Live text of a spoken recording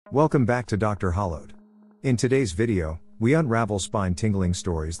Welcome back to Dr. Hollowed. In today's video, we unravel spine-tingling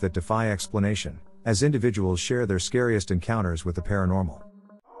stories that defy explanation, as individuals share their scariest encounters with the paranormal.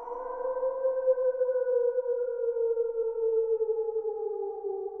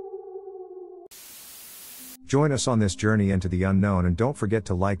 Join us on this journey into the unknown, and don't forget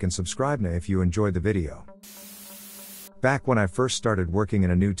to like and subscribe now if you enjoyed the video. Back when I first started working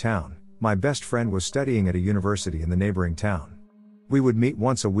in a new town, my best friend was studying at a university in the neighboring town. We would meet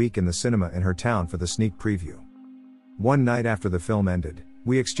once a week in the cinema in her town for the sneak preview. One night after the film ended,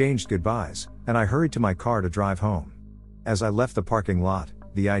 we exchanged goodbyes, and I hurried to my car to drive home. As I left the parking lot,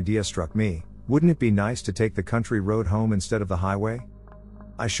 the idea struck me: wouldn't it be nice to take the country road home instead of the highway?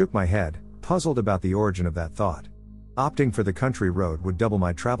 I shook my head, puzzled about the origin of that thought. Opting for the country road would double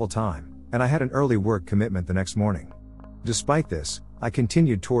my travel time, and I had an early work commitment the next morning. Despite this, I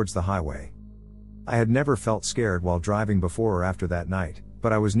continued towards the highway. I had never felt scared while driving before or after that night,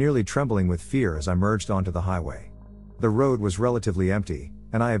 but I was nearly trembling with fear as I merged onto the highway. The road was relatively empty,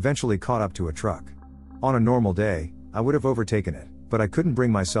 and I eventually caught up to a truck. On a normal day, I would have overtaken it, but I couldn't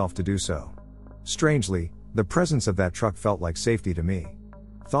bring myself to do so. Strangely, the presence of that truck felt like safety to me.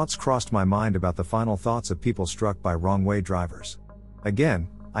 Thoughts crossed my mind about the final thoughts of people struck by wrong-way drivers. Again,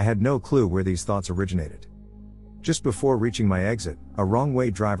 I had no clue where these thoughts originated. Just before reaching my exit, a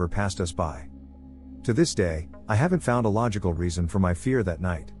wrong-way driver passed us by. To this day, I haven't found a logical reason for my fear that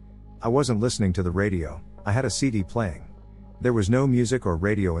night. I wasn't listening to the radio, I had a CD playing. There was no music or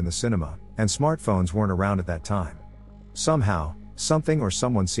radio in the cinema, and smartphones weren't around at that time. Somehow, something or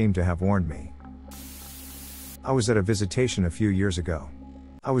someone seemed to have warned me. I was at a visitation a few years ago.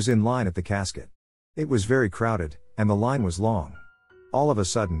 I was in line at the casket. It was very crowded, and the line was long. All of a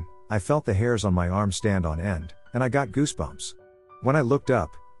sudden, I felt the hairs on my arm stand on end, and I got goosebumps. When I looked up,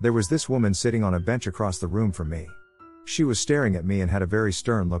 there was this woman sitting on a bench across the room from me. She was staring at me and had a very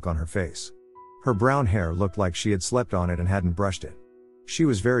stern look on her face. Her brown hair looked like she had slept on it and hadn't brushed it. She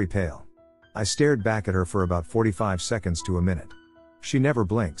was very pale. I stared back at her for about 45 seconds to a minute. She never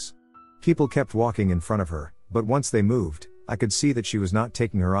blinks. People kept walking in front of her, but once they moved, I could see that she was not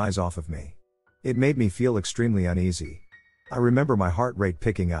taking her eyes off of me. It made me feel extremely uneasy. I remember my heart rate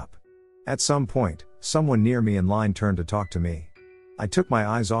picking up. At some point, someone near me in line turned to talk to me. I took my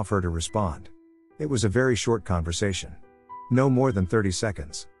eyes off her to respond. It was a very short conversation. No more than 30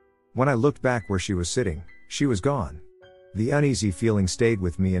 seconds. When I looked back where she was sitting, she was gone. The uneasy feeling stayed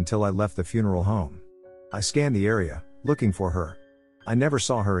with me until I left the funeral home. I scanned the area, looking for her. I never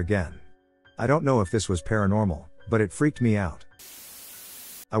saw her again. I don't know if this was paranormal, but it freaked me out.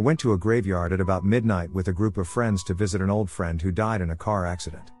 I went to a graveyard at about midnight with a group of friends to visit an old friend who died in a car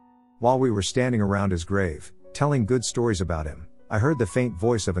accident. While we were standing around his grave, telling good stories about him, I heard the faint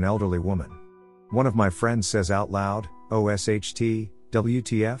voice of an elderly woman. One of my friends says out loud, "OSHT,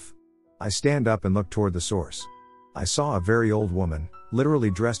 WTF?" I stand up and look toward the source. I saw a very old woman,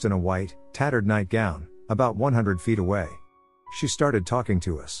 literally dressed in a white, tattered nightgown, about 100 feet away. She started talking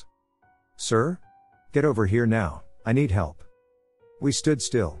to us. "Sir? Get over here now, I need help." We stood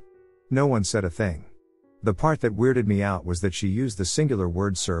still. No one said a thing. The part that weirded me out was that she used the singular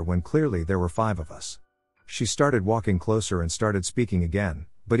word "sir" when clearly there were 5 of us. She started walking closer and started speaking again,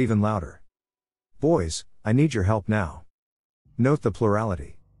 but even louder. "Boys, I need your help now." Note the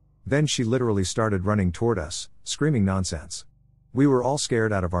plurality. Then she literally started running toward us, screaming nonsense. We were all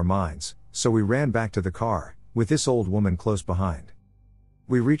scared out of our minds, so we ran back to the car, with this old woman close behind.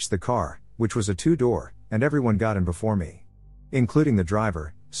 We reached the car, which was a 2-door, and everyone got in before me. Including the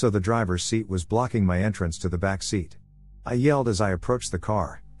driver, so the driver's seat was blocking my entrance to the back seat. I yelled as I approached the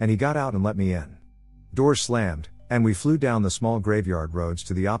car, and he got out and let me in. Doors slammed, and we flew down the small graveyard roads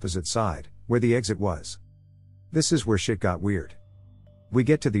to the opposite side, where the exit was. This is where shit got weird. We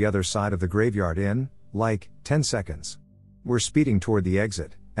get to the other side of the graveyard in, like, 10 seconds. We're speeding toward the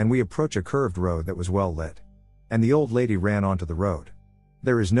exit, and we approach a curved road that was well lit. And the old lady ran onto the road.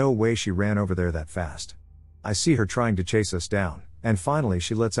 There is no way she ran over there that fast. I see her trying to chase us down, and finally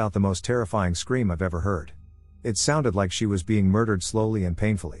she lets out the most terrifying scream I've ever heard. It sounded like she was being murdered slowly and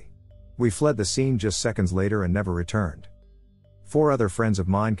painfully. We fled the scene just seconds later and never returned. 4 other friends of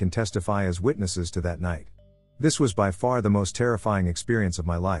mine can testify as witnesses to that night. This was by far the most terrifying experience of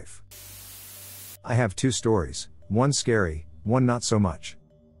my life. I have 2 stories, one scary, one not so much.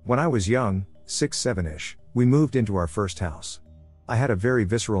 When I was young, 6-7-ish, we moved into our first house. I had a very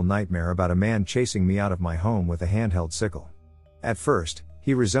visceral nightmare about a man chasing me out of my home with a handheld sickle. At first,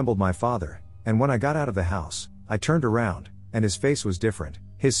 he resembled my father, and when I got out of the house, I turned around, and his face was different,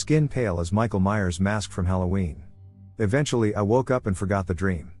 his skin pale as Michael Myers' mask from Halloween. Eventually I woke up and forgot the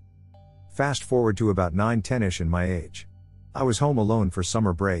dream. Fast forward to about 9-10-ish in my age. I was home alone for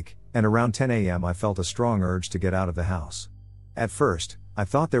summer break, and around 10 a.m. I felt a strong urge to get out of the house. At first, I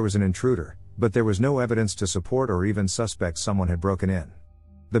thought there was an intruder, but there was no evidence to support or even suspect someone had broken in.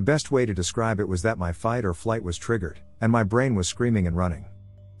 The best way to describe it was that my fight or flight was triggered, and my brain was screaming and running.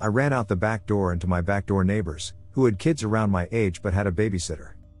 I ran out the back door into my backdoor neighbors, who had kids around my age but had a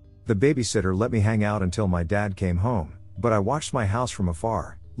babysitter. The babysitter let me hang out until my dad came home, but I watched my house from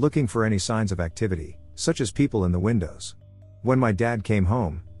afar, looking for any signs of activity, such as people in the windows. When my dad came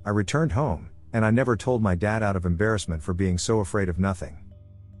home, I returned home, and I never told my dad out of embarrassment for being so afraid of nothing.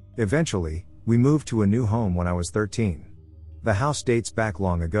 Eventually, we moved to a new home when I was 13. The house dates back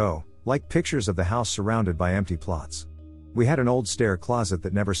long ago, like pictures of the house surrounded by empty plots. We had an old stair closet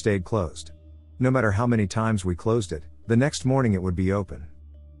that never stayed closed. No matter how many times we closed it, the next morning it would be open.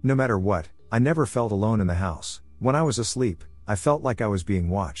 No matter what, I never felt alone in the house. When I was asleep, I felt like I was being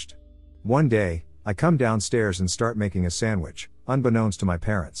watched. One day, I come downstairs and start making a sandwich, unbeknownst to my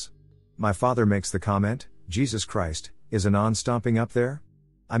parents. My father makes the comment, "Jesus Christ, is Anon stomping up there?"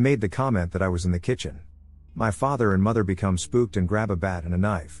 I made the comment that I was in the kitchen. My father and mother become spooked and grab a bat and a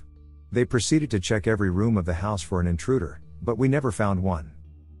knife. They proceeded to check every room of the house for an intruder, but we never found one.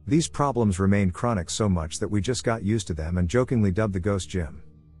 These problems remained chronic so much that we just got used to them and jokingly dubbed the ghost Jim.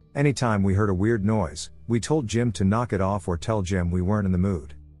 Anytime we heard a weird noise, we told Jim to knock it off or tell Jim we weren't in the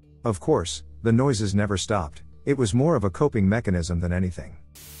mood. Of course, the noises never stopped. It was more of a coping mechanism than anything.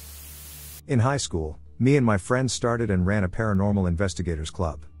 In high school, me and my friends started and ran a paranormal investigators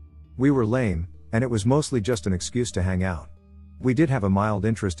club. We were lame, and it was mostly just an excuse to hang out. We did have a mild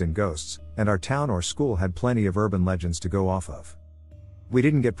interest in ghosts, and our town or school had plenty of urban legends to go off of. We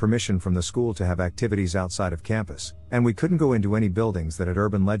didn't get permission from the school to have activities outside of campus, and we couldn't go into any buildings that had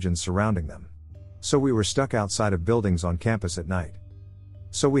urban legends surrounding them. So we were stuck outside of buildings on campus at night.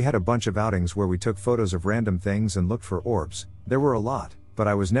 So we had a bunch of outings where we took photos of random things and looked for orbs. There were a lot, but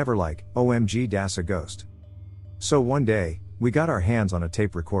I was never like, OMG, that's a ghost. So one day, we got our hands on a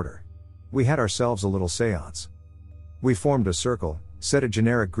tape recorder. We had ourselves a little seance. We formed a circle, said a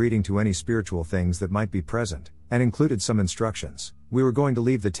generic greeting to any spiritual things that might be present, and included some instructions. We were going to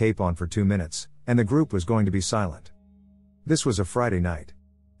leave the tape on for 2 minutes, and the group was going to be silent. This was a Friday night.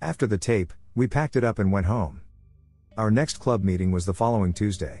 After the tape, we packed it up and went home. Our next club meeting was the following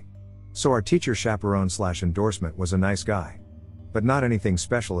Tuesday. So our teacher chaperone/endorsement was a nice guy. But not anything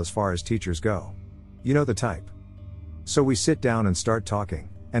special as far as teachers go. You know the type. So we sit down and start talking,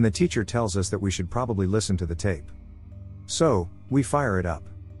 and the teacher tells us that we should probably listen to the tape. So, we fire it up.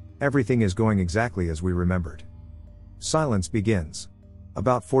 Everything is going exactly as we remembered. Silence begins.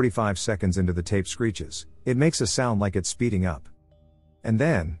 About 45 seconds into the tape screeches, it makes a sound like it's speeding up. And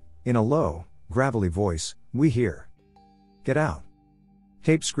then, in a low, gravelly voice, we hear, "Get out."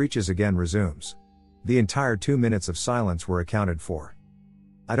 Tape screeches again resumes. The entire 2 minutes of silence were accounted for.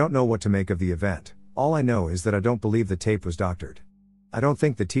 I don't know what to make of the event. All I know is that I don't believe the tape was doctored. I don't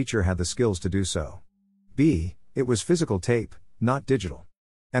think the teacher had the skills to do so. B, it was physical tape, not digital.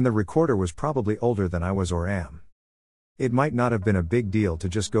 And the recorder was probably older than I was or am. It might not have been a big deal to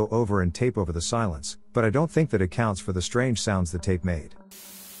just go over and tape over the silence, but I don't think that accounts for the strange sounds the tape made.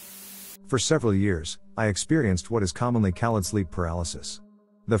 For several years, I experienced what is commonly called sleep paralysis.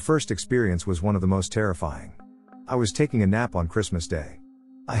 The first experience was one of the most terrifying. I was taking a nap on Christmas Day.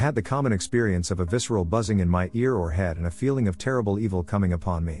 I had the common experience of a visceral buzzing in my ear or head and a feeling of terrible evil coming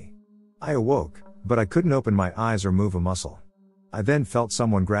upon me. I awoke, but I couldn't open my eyes or move a muscle. I then felt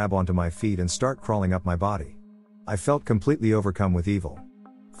someone grab onto my feet and start crawling up my body. I felt completely overcome with evil.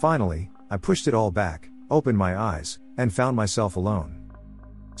 Finally, I pushed it all back, opened my eyes, and found myself alone.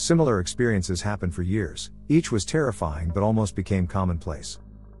 Similar experiences happened for years. Each was terrifying but almost became commonplace.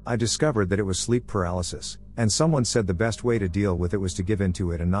 I discovered that it was sleep paralysis, and someone said the best way to deal with it was to give in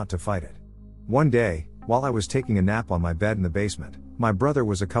to it and not to fight it. One day, while I was taking a nap on my bed in the basement, my brother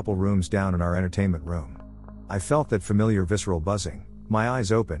was a couple rooms down in our entertainment room. I felt that familiar visceral buzzing. My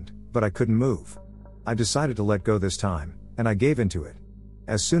eyes opened, but I couldn't move. I decided to let go this time, and I gave into it.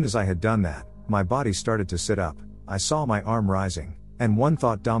 As soon as I had done that, my body started to sit up. I saw my arm rising, and one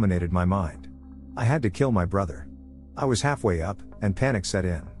thought dominated my mind. I had to kill my brother. I was halfway up, and panic set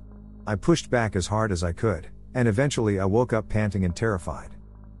in. I pushed back as hard as I could, and eventually I woke up panting and terrified.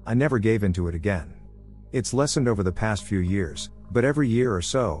 I never gave into it again. It's lessened over the past few years, but every year or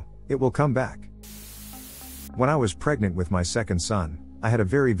so, it will come back. When I was pregnant with my second son, I had a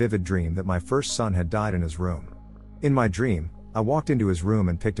very vivid dream that my first son had died in his room. In my dream, I walked into his room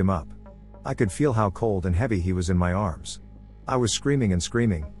and picked him up. I could feel how cold and heavy he was in my arms. I was screaming and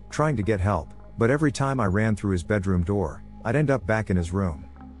screaming, trying to get help, but every time I ran through his bedroom door, I'd end up back in his room.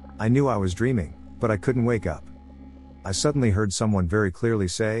 I knew I was dreaming, but I couldn't wake up. I suddenly heard someone very clearly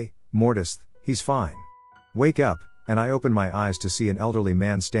say, "Mortis, he's fine. Wake up," and I opened my eyes to see an elderly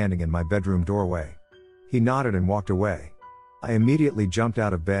man standing in my bedroom doorway. He nodded and walked away. I immediately jumped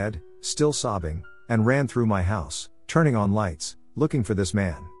out of bed, still sobbing, and ran through my house, turning on lights, looking for this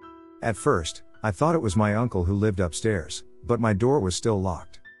man. At first, I thought it was my uncle who lived upstairs, but my door was still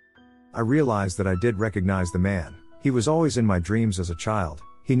locked. I realized that I did recognize the man. He was always in my dreams as a child.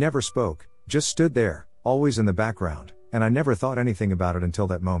 He never spoke, just stood there, always in the background, and I never thought anything about it until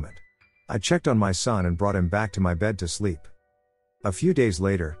that moment. I checked on my son and brought him back to my bed to sleep. A few days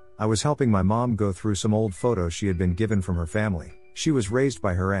later, I was helping my mom go through some old photos she had been given from her family. She was raised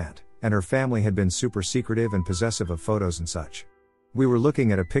by her aunt, and her family had been super secretive and possessive of photos and such. We were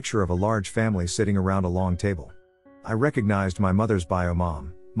looking at a picture of a large family sitting around a long table. I recognized my mother's bio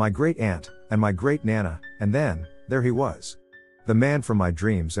mom, my great aunt, and my great nana, and then, there he was. The man from my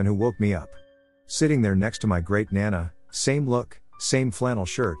dreams and who woke me up. Sitting there next to my great nana, same look, same flannel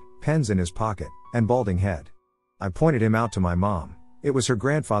shirt, pens in his pocket, and balding head. I pointed him out to my mom. It was her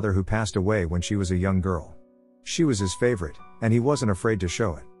grandfather who passed away when she was a young girl. She was his favorite, and he wasn't afraid to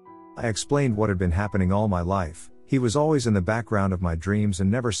show it. I explained what had been happening all my life. He was always in the background of my dreams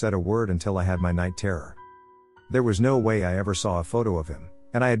and never said a word until I had my night terror. There was no way I ever saw a photo of him,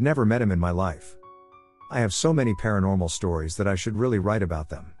 and I had never met him in my life. I have so many paranormal stories that I should really write about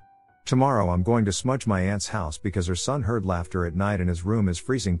them. Tomorrow I'm going to smudge my aunt's house because her son heard laughter at night and his room is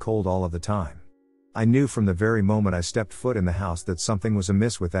freezing cold all of the time. I knew from the very moment I stepped foot in the house that something was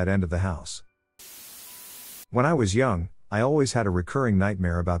amiss with that end of the house. When I was young, I always had a recurring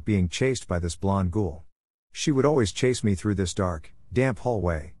nightmare about being chased by this blonde ghoul. She would always chase me through this dark, damp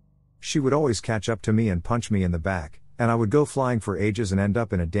hallway. She would always catch up to me and punch me in the back, and I would go flying for ages and end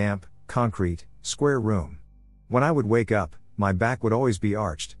up in a damp, concrete, square room. When I would wake up, my back would always be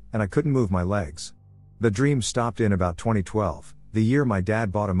arched, and I couldn't move my legs. The dream stopped in about 2012, the year my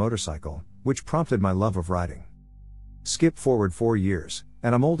dad bought a motorcycle, which prompted my love of riding. Skip forward 4 years,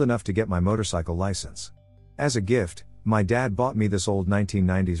 and I'm old enough to get my motorcycle license. As a gift, my dad bought me this old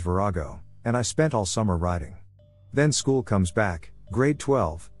 1990s Virago, and I spent all summer riding. Then school comes back, grade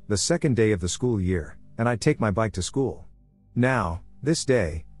 12, the second day of the school year, and I take my bike to school. Now, this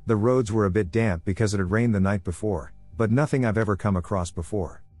day, the roads were a bit damp because it had rained the night before, but nothing I've ever come across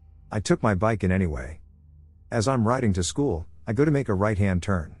before. I took my bike in anyway. As I'm riding to school, I go to make a right-hand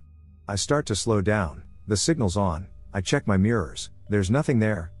turn. I start to slow down, the signal's on, I check my mirrors, there's nothing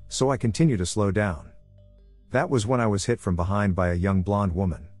there, so I continue to slow down. That was when I was hit from behind by a young blonde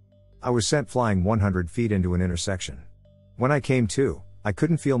woman. I was sent flying 100 feet into an intersection. When I came to, I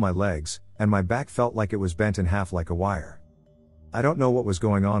couldn't feel my legs, and my back felt like it was bent in half like a wire. I don't know what was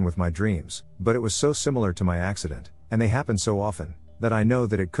going on with my dreams, but it was so similar to my accident, and they happened so often, that I know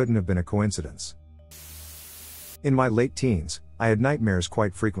that it couldn't have been a coincidence. In my late teens, I had nightmares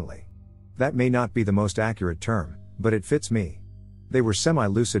quite frequently. That may not be the most accurate term, but it fits me. They were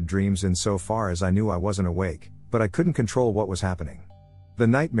semi-lucid dreams insofar as I knew I wasn't awake, but I couldn't control what was happening. The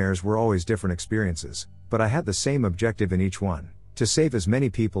nightmares were always different experiences, but I had the same objective in each one, to save as many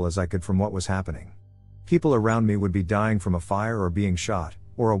people as I could from what was happening. People around me would be dying from a fire or being shot,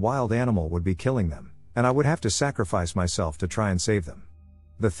 or a wild animal would be killing them, and I would have to sacrifice myself to try and save them.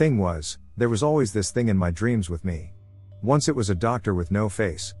 The thing was, there was always this thing in my dreams with me. Once it was a doctor with no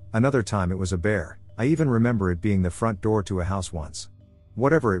face, another time it was a bear. I even remember it being the front door to a house once.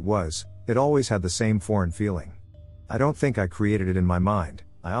 Whatever it was, it always had the same foreign feeling. I don't think I created it in my mind,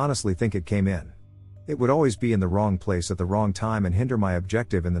 I honestly think it came in. It would always be in the wrong place at the wrong time and hinder my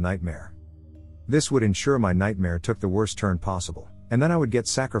objective in the nightmare. This would ensure my nightmare took the worst turn possible, and then I would get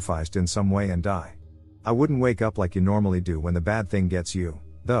sacrificed in some way and die. I wouldn't wake up like you normally do when the bad thing gets you,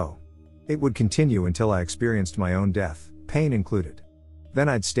 though. It would continue until I experienced my own death, pain included. Then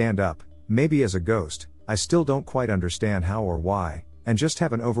I'd stand up, maybe as a ghost, I still don't quite understand how or why, and just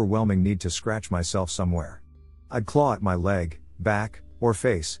have an overwhelming need to scratch myself somewhere. I'd claw at my leg, back, or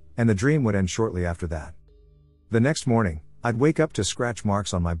face, and the dream would end shortly after that. The next morning, I'd wake up to scratch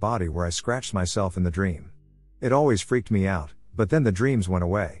marks on my body where I scratched myself in the dream. It always freaked me out, but then the dreams went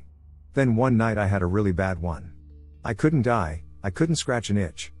away. Then one night I had a really bad one. I couldn't die, I couldn't scratch an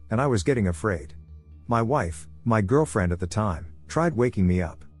itch, and I was getting afraid. My wife, my girlfriend at the time, tried waking me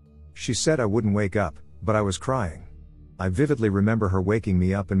up. She said I wouldn't wake up, but I was crying. I vividly remember her waking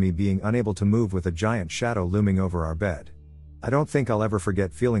me up and me being unable to move with a giant shadow looming over our bed. I don't think I'll ever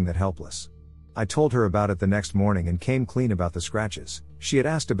forget feeling that helpless. I told her about it the next morning and came clean about the scratches. She had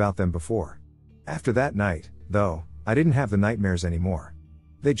asked about them before. After that night, though, I didn't have the nightmares anymore.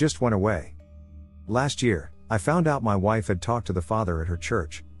 They just went away. Last year, I found out my wife had talked to the father at her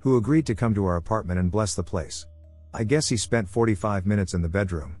church, who agreed to come to our apartment and bless the place. I guess he spent 45 minutes in the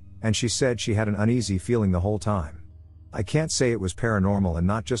bedroom, and she said she had an uneasy feeling the whole time. I can't say it was paranormal and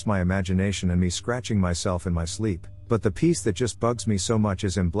not just my imagination and me scratching myself in my sleep, but the piece that just bugs me so much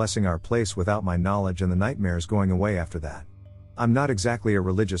is him blessing our place without my knowledge and the nightmares going away after that. I'm not exactly a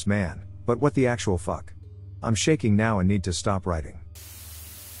religious man, but what the actual fuck? I'm shaking now and need to stop writing.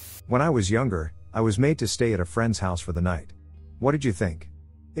 When I was younger, I was made to stay at a friend's house for the night. What did you think?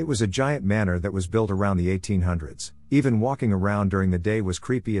 It was a giant manor that was built around the 1800s. Even walking around during the day was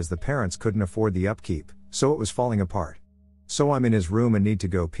creepy as the parents couldn't afford the upkeep, so it was falling apart. So I'm in his room and need to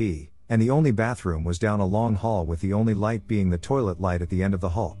go pee, and the only bathroom was down a long hall with the only light being the toilet light at the end of the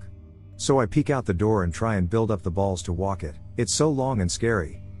hulk. So I peek out the door and try and build up the balls to walk it. It's so long and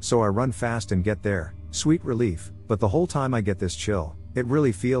scary, so I run fast and get there, sweet relief, but the whole time I get this chill, it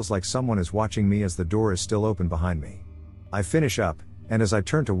really feels like someone is watching me as the door is still open behind me. I finish up, and as I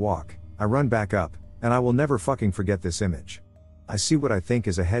turn to walk, I run back up, and I will never fucking forget this image. I see what I think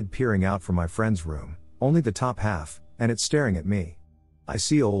is a head peering out from my friend's room, only the top half, and it's staring at me. I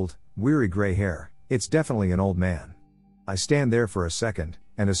see old, weary gray hair. It's definitely an old man. I stand there for a second,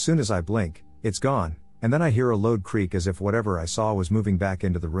 and as soon as I blink, it's gone, and then I hear a load creak as if whatever I saw was moving back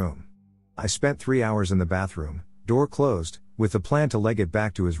into the room. I spent 3 hours in the bathroom, door closed, with the plan to leg it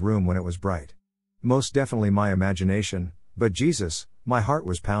back to his room when it was bright. Most definitely my imagination, but Jesus, my heart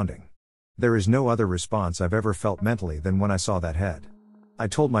was pounding. There is no other response I've ever felt mentally than when I saw that head. I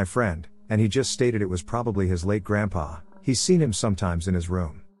told my friend, and he just stated it was probably his late grandpa. He's seen him sometimes in his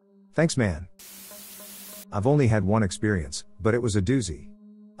room. Thanks, man. I've only had one experience, but it was a doozy.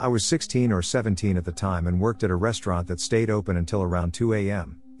 I was 16 or 17 at the time and worked at a restaurant that stayed open until around 2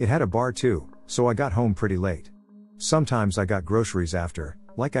 a.m. It had a bar too, so I got home pretty late. Sometimes I got groceries after,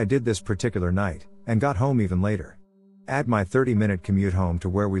 like I did this particular night, and got home even later. Add my 30-minute commute home to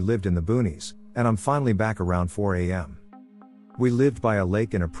where we lived in the boonies, and I'm finally back around 4 a.m. We lived by a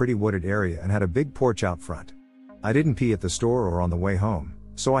lake in a pretty wooded area and had a big porch out front. I didn't pee at the store or on the way home,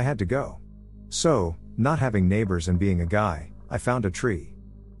 so I had to go. So, not having neighbors and being a guy, I found a tree.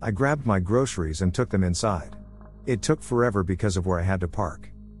 I grabbed my groceries and took them inside. It took forever because of where I had to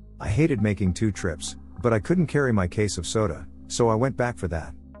park. I hated making 2 trips, but I couldn't carry my case of soda, so I went back for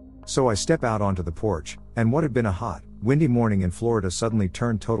that. So I step out onto the porch, and what had been a hot, windy morning in Florida suddenly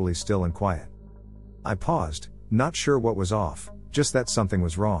turned totally still and quiet. I paused, not sure what was off, just that something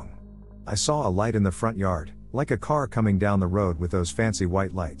was wrong. I saw a light in the front yard, like a car coming down the road with those fancy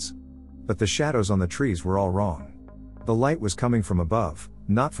white lights. But the shadows on the trees were all wrong. The light was coming from above,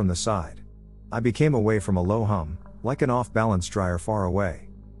 not from the side. I became away from a low hum, like an off-balance dryer far away.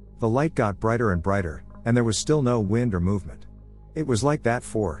 The light got brighter and brighter, and there was still no wind or movement. It was like that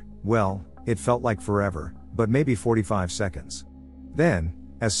for, well, it felt like forever, but maybe 45 seconds. Then,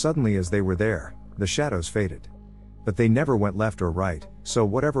 as suddenly as they were there, the shadows faded. But they never went left or right, so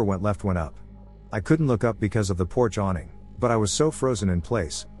whatever went left went up. I couldn't look up because of the porch awning, but I was so frozen in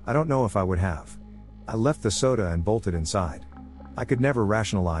place, I don't know if I would have. I left the soda and bolted inside. I could never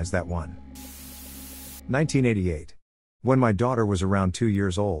rationalize that one. 1988. When my daughter was around 2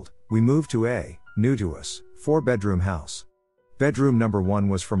 years old, we moved to a, new to us, 4-bedroom house. Bedroom number 1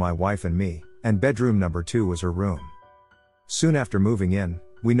 was for my wife and me, and bedroom number 2 was her room. Soon after moving in,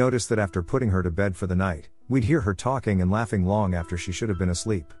 we noticed that after putting her to bed for the night, we'd hear her talking and laughing long after she should have been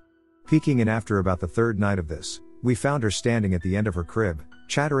asleep. Peeking in after about the 3rd night of this, we found her standing at the end of her crib,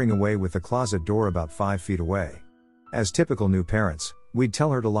 chattering away with the closet door about 5 feet away. As typical new parents, we'd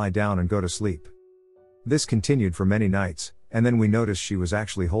tell her to lie down and go to sleep. This continued for many nights, and then we noticed she was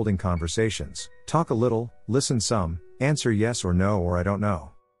actually holding conversations, talk a little, listen some, answer yes or no or I don't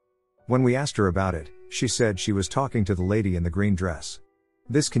know. When we asked her about it, she said she was talking to the lady in the green dress.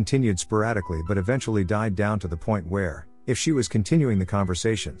 This continued sporadically but eventually died down to the point where, if she was continuing the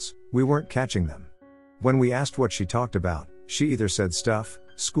conversations, we weren't catching them. When we asked what she talked about, she either said stuff,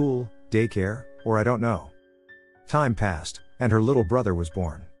 school, daycare, or I don't know. Time passed, and her little brother was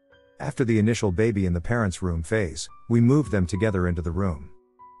born. After the initial baby in the parents' room phase, we moved them together into the room.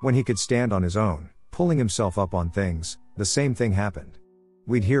 When he could stand on his own, pulling himself up on things, the same thing happened.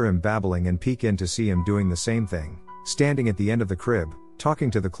 We'd hear him babbling and peek in to see him doing the same thing, standing at the end of the crib,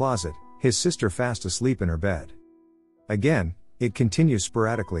 talking to the closet, his sister fast asleep in her bed. Again, it continues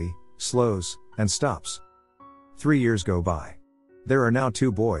sporadically, slows, and stops. 3 years go by. There are now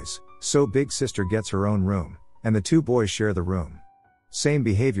 2 boys, so big sister gets her own room, and the 2 boys share the room. Same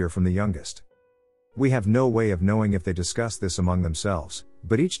behavior from the youngest. We have no way of knowing if they discuss this among themselves,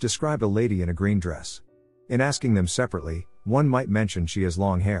 but each describe a lady in a green dress. In asking them separately, one might mention she has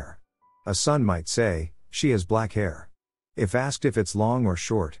long hair. A son might say, she has black hair. If asked if it's long or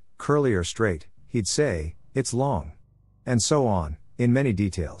short, curly or straight, he'd say, it's long. And so on, in many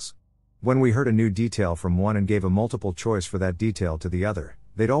details. When we heard a new detail from one and gave a multiple choice for that detail to the other,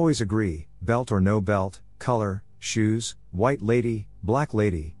 they'd always agree, belt or no belt, color, shoes, white lady, black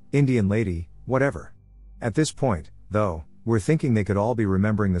lady, Indian lady, whatever. At this point, though, we're thinking they could all be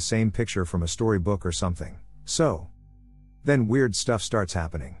remembering the same picture from a storybook or something. So then weird stuff starts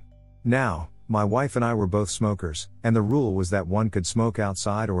happening. Now, my wife and I were both smokers, and the rule was that one could smoke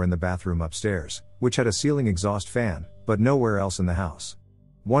outside or in the bathroom upstairs, which had a ceiling exhaust fan, but nowhere else in the house.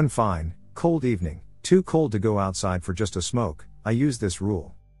 One fine, cold evening, too cold to go outside for just a smoke, I used this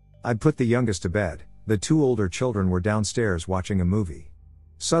rule. I'd put the youngest to bed, the two older children were downstairs watching a movie.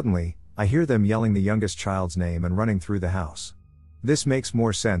 Suddenly, I hear them yelling the youngest child's name and running through the house. This makes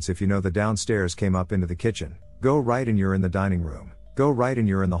more sense if you know the downstairs came up into the kitchen. Go right and you're in the dining room. Go right and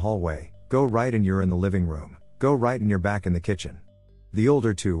you're in the hallway. Go right and you're in the living room. Go right and you're back in the kitchen. The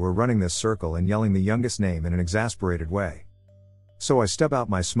older two were running this circle and yelling the youngest name in an exasperated way. So I stub out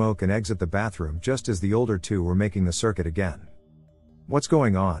my smoke and exit the bathroom just as the older two were making the circuit again. What's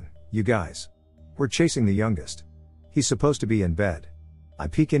going on, you guys? We're chasing the youngest. He's supposed to be in bed. I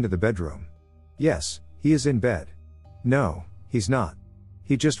peek into the bedroom. Yes, he is in bed. No, he's not.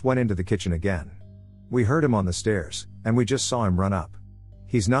 He just went into the kitchen again. We heard him on the stairs, and we just saw him run up.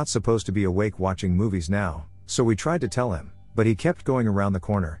 He's not supposed to be awake watching movies now, so we tried to tell him, but he kept going around the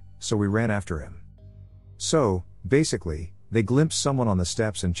corner, so we ran after him. So, basically, they glimpsed someone on the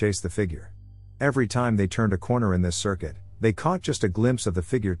steps and chased the figure. Every time they turned a corner in this circuit, they caught just a glimpse of the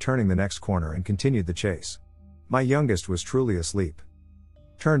figure turning the next corner and continued the chase. My youngest was truly asleep.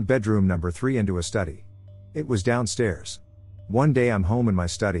 Turned bedroom number 3 into a study. It was downstairs. One day I'm home in my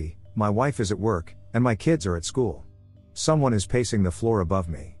study, my wife is at work, and my kids are at school. Someone is pacing the floor above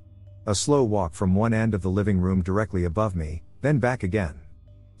me. A slow walk from one end of the living room directly above me, then back again.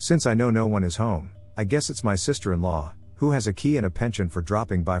 Since I know no one is home, I guess it's my sister-in-law, who has a key and a penchant for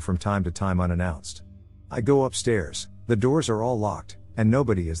dropping by from time to time unannounced. I go upstairs, the doors are all locked, and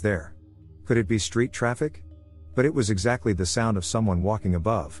nobody is there. Could it be street traffic? But it was exactly the sound of someone walking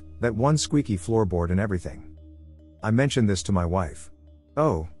above, that one squeaky floorboard and everything. I mentioned this to my wife.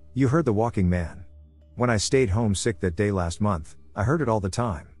 Oh, you heard the walking man. When I stayed home sick that day last month, I heard it all the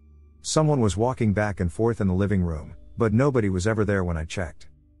time. Someone was walking back and forth in the living room, but nobody was ever there when I checked.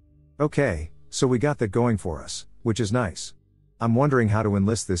 Okay, so we got that going for us, which is nice. I'm wondering how to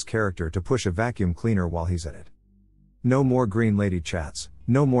enlist this character to push a vacuum cleaner while he's at it. No more green lady chats,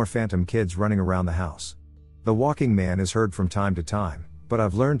 no more phantom kids running around the house. The walking man is heard from time to time, but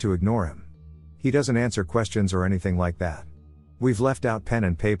I've learned to ignore him. He doesn't answer questions or anything like that. We've left out pen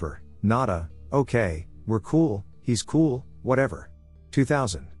and paper, nada, okay, we're cool, he's cool, whatever.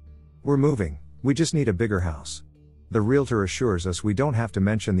 2000. We're moving, we just need a bigger house. The realtor assures us we don't have to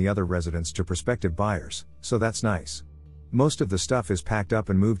mention the other residents to prospective buyers, so that's nice. Most of the stuff is packed up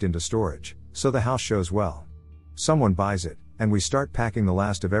and moved into storage, so the house shows well. Someone buys it, and we start packing the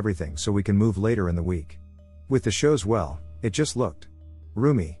last of everything so we can move later in the week. With the shows well, it just looked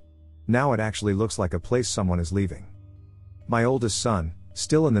roomy. Now it actually looks like a place someone is leaving. My oldest son,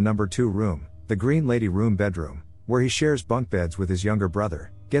 still in the number 2 room, the green lady room bedroom, where he shares bunk beds with his younger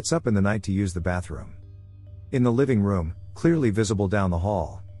brother, gets up in the night to use the bathroom. In the living room, clearly visible down the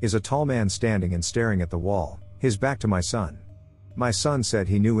hall, is a tall man standing and staring at the wall, his back to my son. My son said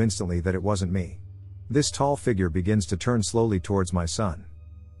he knew instantly that it wasn't me. This tall figure begins to turn slowly towards my son.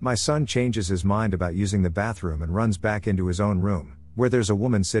 My son changes his mind about using the bathroom and runs back into his own room, where there's a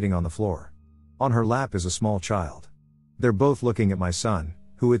woman sitting on the floor. On her lap is a small child. They're both looking at my son,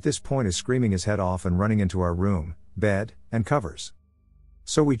 who at this point is screaming his head off and running into our room, bed, and covers.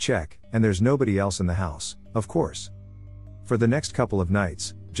 So we check, and there's nobody else in the house, of course. For the next couple of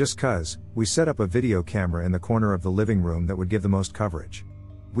nights, just 'cause, we set up a video camera in the corner of the living room that would give the most coverage.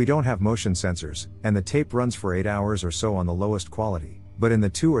 We don't have motion sensors, and the tape runs for 8 hours or so on the lowest quality. But in the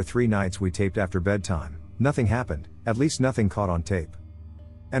 2 or 3 nights we taped after bedtime, nothing happened, at least nothing caught on tape.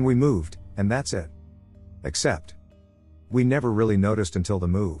 And we moved, and that's it. Except, we never really noticed until the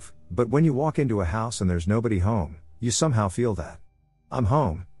move, but when you walk into a house and there's nobody home, you somehow feel that. I'm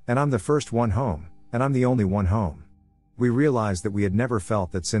home, and I'm the first one home, and I'm the only one home. We realized that we had never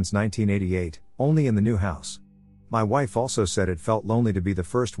felt that since 1988, only in the new house. My wife also said it felt lonely to be the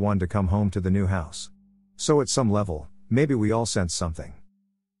first one to come home to the new house. So at some level, maybe we all sensed something.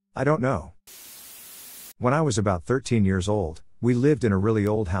 I don't know. When I was about 13 years old, we lived in a really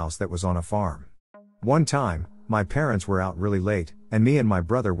old house that was on a farm. One time, my parents were out really late, and me and my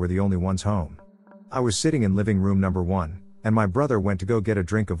brother were the only ones home. I was sitting in living room number 1, and my brother went to go get a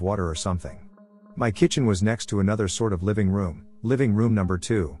drink of water or something. My kitchen was next to another sort of living room number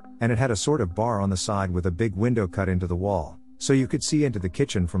 2, and it had a sort of bar on the side with a big window cut into the wall, so you could see into the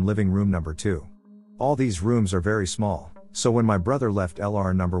kitchen from living room number 2. All these rooms are very small, so when my brother left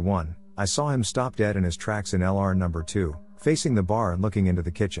LR number 1, I saw him stop dead in his tracks in LR number 2, facing the bar and looking into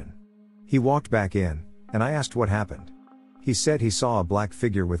the kitchen. He walked back in, and I asked what happened. He said he saw a black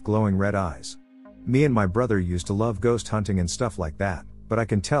figure with glowing red eyes. Me and my brother used to love ghost hunting and stuff like that, but I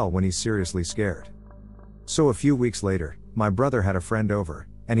can tell when he's seriously scared. So a few weeks later, my brother had a friend over,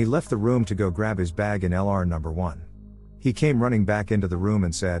 and he left the room to go grab his bag in LR number 1. He came running back into the room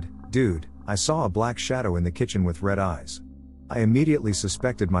and said, "Dude, I saw a black shadow in the kitchen with red eyes." I immediately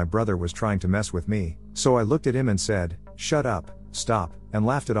suspected my brother was trying to mess with me, so I looked at him and said, "Shut up, stop," and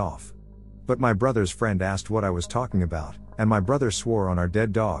laughed it off. But my brother's friend asked what I was talking about, and my brother swore on our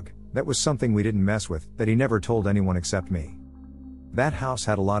dead dog, that was something we didn't mess with, that he never told anyone except me. That house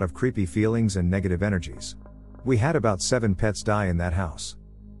had a lot of creepy feelings and negative energies. We had about 7 pets die in that house.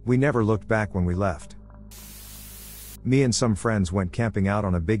 We never looked back when we left. Me and some friends went camping out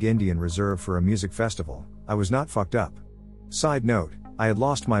on a big Indian reserve for a music festival. I was not fucked up. Side note, I had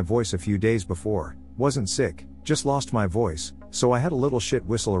lost my voice a few days before, wasn't sick, just lost my voice, so I had a little shit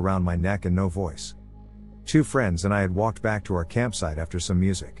whistle around my neck and no voice. 2 friends and I had walked back to our campsite after some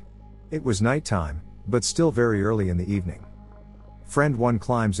music. It was nighttime, but still very early in the evening. Friend 1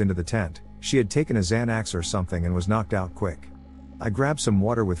 climbs into the tent. She had taken a Xanax or something and was knocked out quick. I grabbed some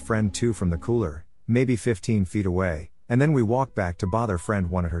water with friend 2 from the cooler, maybe 15 feet away, and then we walked back to bother friend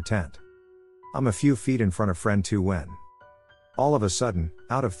 1 at her tent. I'm a few feet in front of friend 2 when, all of a sudden,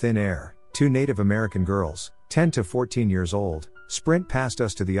 out of thin air, 2 Native American girls, 10 to 14 years old, sprint past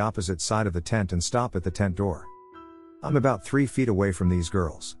us to the opposite side of the tent and stop at the tent door. I'm about 3 feet away from these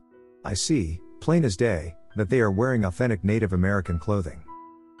girls. I see, plain as day, that they are wearing authentic Native American clothing.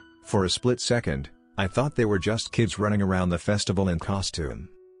 For a split second, I thought they were just kids running around the festival in costume.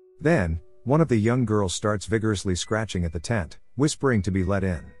 Then, one of the young girls starts vigorously scratching at the tent, whispering to be let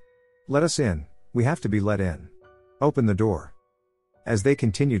in. "Let us in, we have to be let in. Open the door." As they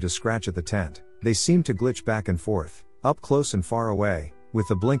continue to scratch at the tent, they seem to glitch back and forth, up close and far away, with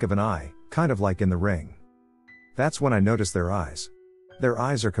the blink of an eye, kind of like in The Ring. That's when I notice their eyes. Their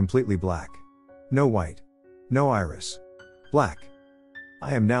eyes are completely black. No white. No iris. Black.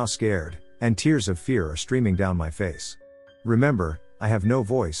 I am now scared, and tears of fear are streaming down my face. Remember, I have no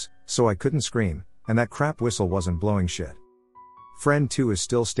voice, so I couldn't scream, and that crap whistle wasn't blowing shit. Friend 2 is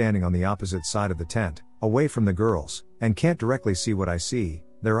still standing on the opposite side of the tent, away from the girls, and can't directly see what I see,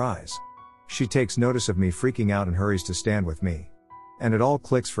 their eyes. She takes notice of me freaking out and hurries to stand with me. And it all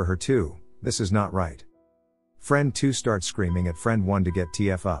clicks for her too, this is not right. Friend 2 starts screaming at friend 1 to get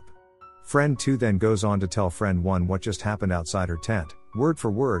TF up. Friend 2 then goes on to tell friend 1 what just happened outside her tent, word for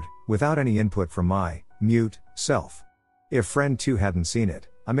word, without any input from my mute self. If friend 2 hadn't seen it,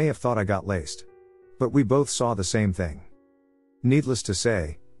 I may have thought I got laced. But we both saw the same thing. Needless to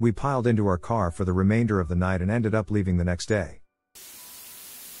say, we piled into our car for the remainder of the night and ended up leaving the next day.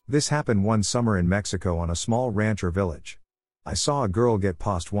 This happened one summer in Mexico on a small ranch or village. I saw a girl get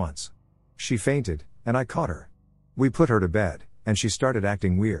possessed once. She fainted, and I caught her. We put her to bed, and she started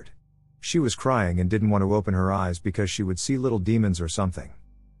acting weird. She was crying and didn't want to open her eyes because she would see little demons or something.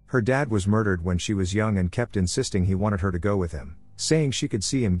 Her dad was murdered when she was young and kept insisting he wanted her to go with him, saying she could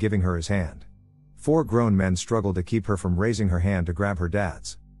see him giving her his hand. 4 grown men struggled to keep her from raising her hand to grab her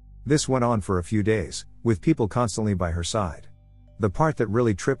dad's. This went on for a few days, with people constantly by her side. The part that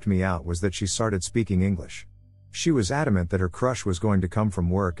really tripped me out was that she started speaking English. She was adamant that her crush was going to come from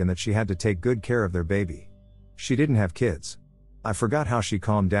work and that she had to take good care of their baby. She didn't have kids. I forgot how she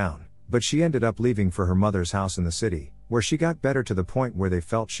calmed down, but she ended up leaving for her mother's house in the city, where she got better to the point where they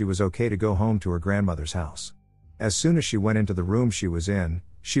felt she was okay to go home to her grandmother's house. As soon as she went into the room she was in,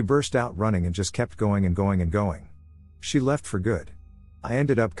 she burst out running and just kept going and going and going. She left for good. I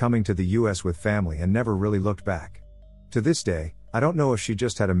ended up coming to the US with family and never really looked back. To this day, I don't know if she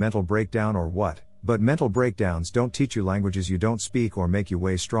just had a mental breakdown or what, but mental breakdowns don't teach you languages you don't speak or make you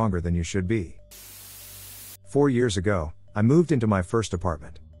way stronger than you should be. 4 years ago, I moved into my first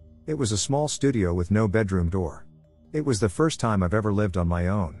apartment. It was a small studio with no bedroom door. It was the first time I've ever lived on my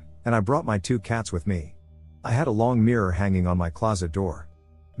own, and I brought my 2 cats with me. I had a long mirror hanging on my closet door.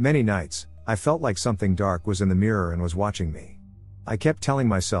 Many nights, I felt like something dark was in the mirror and was watching me. I kept telling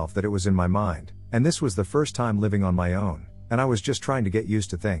myself that it was in my mind, and this was the first time living on my own, and I was just trying to get used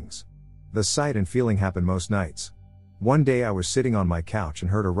to things. The sight and feeling happened most nights. One day I was sitting on my couch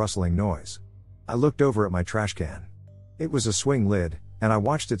and heard a rustling noise. I looked over at my trash can. It was a swing lid, and I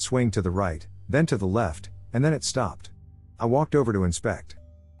watched it swing to the right, then to the left, and then it stopped. I walked over to inspect.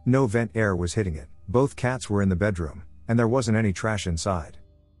 No vent air was hitting it, both cats were in the bedroom, and there wasn't any trash inside.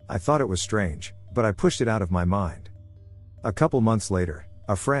 I thought it was strange, but I pushed it out of my mind. A couple months later,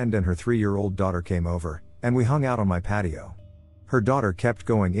 a friend and her 3-year-old daughter came over, and we hung out on my patio. Her daughter kept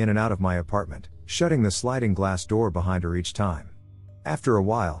going in and out of my apartment, shutting the sliding glass door behind her each time. After a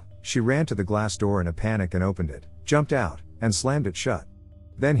while, she ran to the glass door in a panic and opened it, jumped out, and slammed it shut.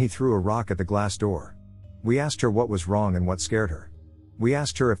 Then he threw a rock at the glass door. We asked her what was wrong and what scared her. We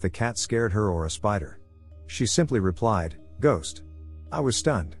asked her if the cat scared her or a spider. She simply replied, "Ghost." I was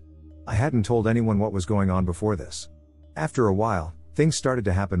stunned. I hadn't told anyone what was going on before this. After a while, things started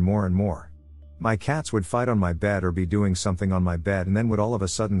to happen more and more. My cats would fight on my bed or be doing something on my bed and then would all of a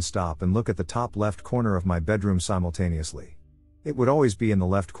sudden stop and look at the top left corner of my bedroom simultaneously. It would always be in the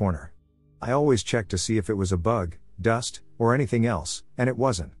left corner. I always checked to see if it was a bug, dust, or anything else, and it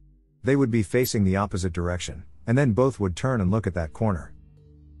wasn't. They would be facing the opposite direction, and then both would turn and look at that corner.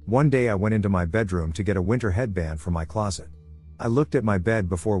 One day I went into my bedroom to get a winter headband from my closet. I looked at my bed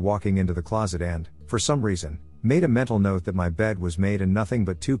before walking into the closet and, for some reason, made a mental note that my bed was made and nothing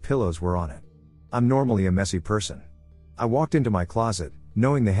but 2 pillows were on it. I'm normally a messy person. I walked into my closet,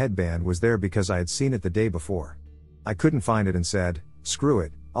 knowing the headband was there because I had seen it the day before. I couldn't find it and said, "Screw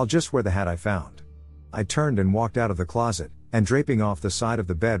it, I'll just wear the hat I found." I turned and walked out of the closet, and draping off the side of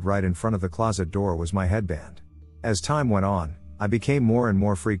the bed right in front of the closet door was my headband. As time went on, I became more and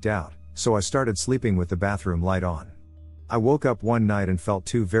more freaked out, so I started sleeping with the bathroom light on. I woke up one night and felt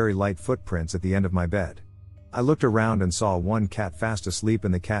 2 very light footprints at the end of my bed. I looked around and saw one cat fast asleep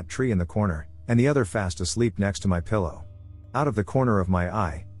in the cat tree in the corner, and the other fast asleep next to my pillow. Out of the corner of my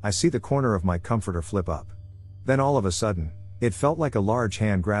eye, I see the corner of my comforter flip up. Then all of a sudden, it felt like a large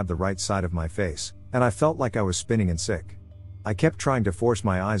hand grabbed the right side of my face, and I felt like I was spinning and sick. I kept trying to force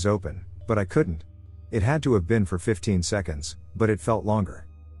my eyes open, but I couldn't. It had to have been for 15 seconds, but it felt longer.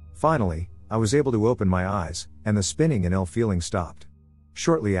 Finally, I was able to open my eyes, and the spinning and ill feeling stopped.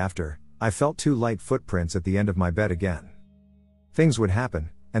 Shortly after, I felt 2 light footprints at the end of my bed again. Things would happen,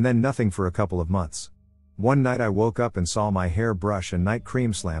 and then nothing for a couple of months. One night I woke up and saw my hairbrush and night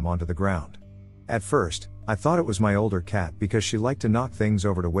cream slam onto the ground. At first, I thought it was my older cat because she liked to knock things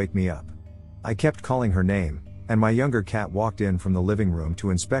over to wake me up. I kept calling her name, and my younger cat walked in from the living room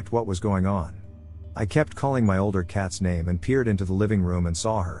to inspect what was going on. I kept calling my older cat's name and peered into the living room and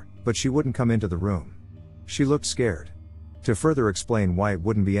saw her, but she wouldn't come into the room. She looked scared. To further explain why it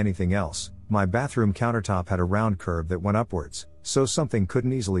wouldn't be anything else, my bathroom countertop had a round curve that went upwards, so something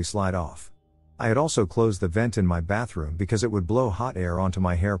couldn't easily slide off. I had also closed the vent in my bathroom because it would blow hot air onto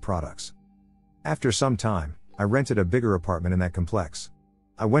my hair products. After some time, I rented a bigger apartment in that complex.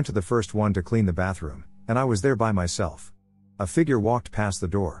 I went to the first one to clean the bathroom, and I was there by myself. A figure walked past the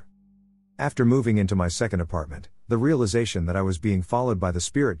door. After moving into my second apartment, the realization that I was being followed by the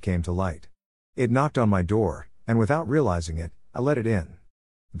spirit came to light. It knocked on my door, and without realizing it, I let it in.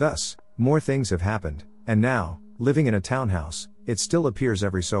 Thus, more things have happened, and now, living in a townhouse, it still appears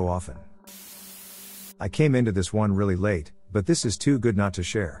every so often. I came into this one really late, but this is too good not to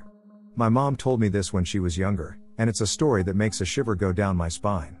share. My mom told me this when she was younger, and it's a story that makes a shiver go down my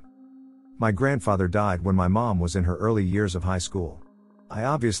spine. My grandfather died when my mom was in her early years of high school. I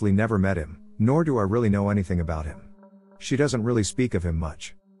obviously never met him, nor do I really know anything about him. She doesn't really speak of him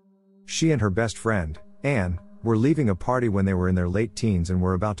much. She and her best friend, Anne, were leaving a party when they were in their late teens and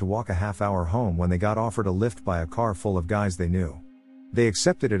were about to walk a half-hour home when they got offered a lift by a car full of guys they knew. They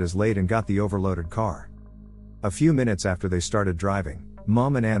accepted it as late and got the overloaded car. A few minutes after they started driving,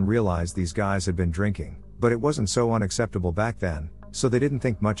 Mom and Anne realized these guys had been drinking, but it wasn't so unacceptable back then, so they didn't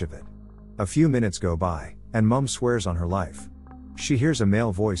think much of it. A few minutes go by, and Mom swears on her life. She hears a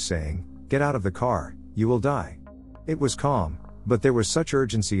male voice saying, "Get out of the car, you will die." It was calm, but there was such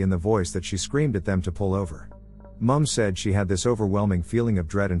urgency in the voice that she screamed at them to pull over. Mom said she had this overwhelming feeling of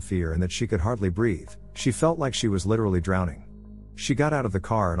dread and fear and that she could hardly breathe. She felt like she was literally drowning. She got out of the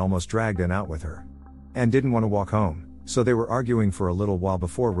car and almost dragged Anne out with her. Anne didn't want to walk home, so they were arguing for a little while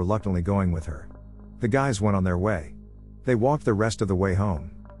before reluctantly going with her. The guys went on their way. They walked the rest of the way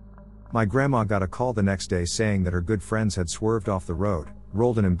home. My grandma got a call the next day saying that her good friends had swerved off the road,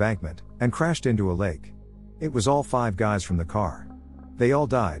 rolled an embankment, and crashed into a lake. It was all 5 guys from the car. They all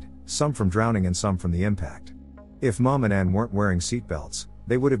died, some from drowning and some from the impact. If Mom and Anne weren't wearing seatbelts,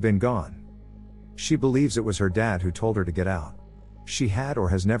 they would have been gone. She believes it was her dad who told her to get out. She had or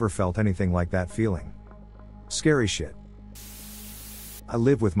has never felt anything like that feeling. Scary shit. I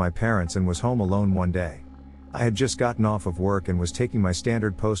live with my parents and was home alone one day. I had just gotten off of work and was taking my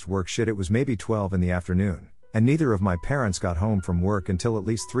standard post-work shit. It was maybe 12 in the afternoon, and neither of my parents got home from work until at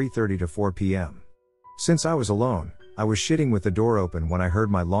least 3:30 to 4 p.m. Since I was alone, I was shitting with the door open when I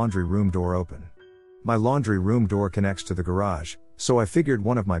heard my laundry room door open. My laundry room door connects to the garage, so I figured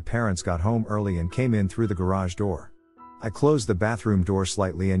one of my parents got home early and came in through the garage door. I closed the bathroom door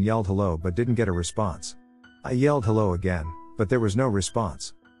slightly and yelled hello but didn't get a response. I yelled hello again, but there was no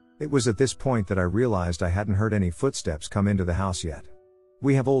response. It was at this point that I realized I hadn't heard any footsteps come into the house yet.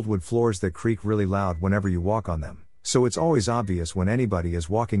 We have old wood floors that creak really loud whenever you walk on them, so it's always obvious when anybody is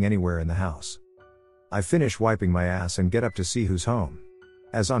walking anywhere in the house. I finish wiping my ass and get up to see who's home.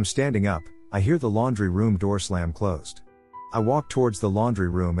 As I'm standing up, I hear the laundry room door slam closed. I walk towards the laundry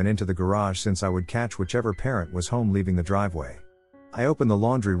room and into the garage since I would catch whichever parent was home leaving the driveway. I open the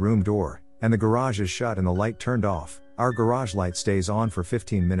laundry room door, and the garage is shut and the light turned off. Our garage light stays on for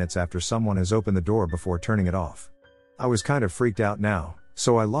 15 minutes after someone has opened the door before turning it off. I was kind of freaked out now,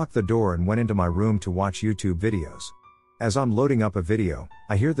 so I locked the door and went into my room to watch YouTube videos. As I'm loading up a video,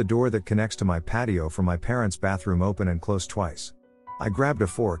 I hear the door that connects to my patio from my parents' bathroom open and close twice. I grabbed a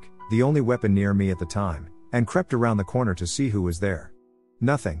fork, the only weapon near me at the time, and crept around the corner to see who was there.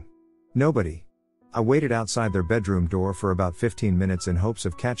 Nothing. Nobody. I waited outside their bedroom door for about 15 minutes in hopes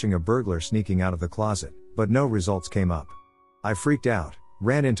of catching a burglar sneaking out of the closet, but no results came up. I freaked out,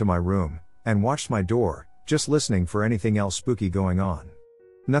 ran into my room, and watched my door, just listening for anything else spooky going on.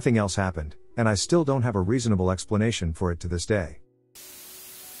 Nothing else happened, and I still don't have a reasonable explanation for it to this day.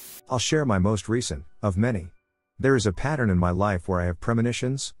 I'll share my most recent, of many. There is a pattern in my life where I have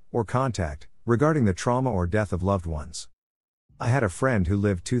premonitions, or contact, regarding the trauma or death of loved ones. I had a friend who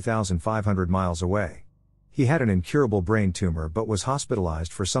lived 2,500 miles away. He had an incurable brain tumor but was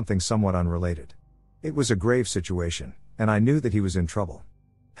hospitalized for something somewhat unrelated. It was a grave situation, and I knew that he was in trouble.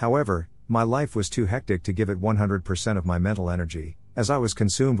 However, my life was too hectic to give it 100% of my mental energy, as I was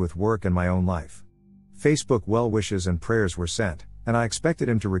consumed with work and my own life. Facebook well wishes and prayers were sent, and I expected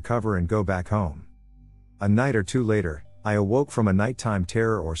him to recover and go back home. A night or two later, I awoke from a nighttime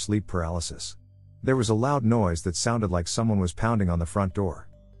terror or sleep paralysis. There was a loud noise that sounded like someone was pounding on the front door.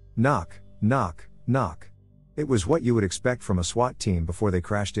 Knock, knock, knock. It was what you would expect from a SWAT team before they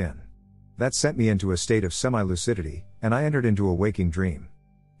crashed in. That sent me into a state of semi-lucidity, and I entered into a waking dream.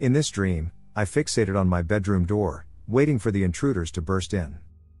 In this dream, I fixated on my bedroom door, waiting for the intruders to burst in.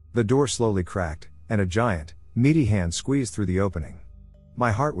 The door slowly cracked, and a giant, meaty hand squeezed through the opening.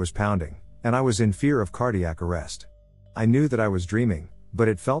 My heart was pounding, and I was in fear of cardiac arrest. I knew that I was dreaming, but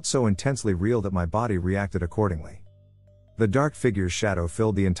it felt so intensely real that my body reacted accordingly. The dark figure's shadow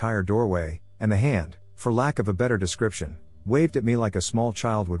filled the entire doorway, and the hand, for lack of a better description, waved at me like a small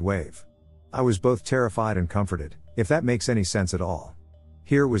child would wave. I was both terrified and comforted, if that makes any sense at all.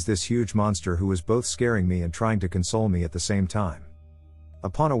 Here was this huge monster who was both scaring me and trying to console me at the same time.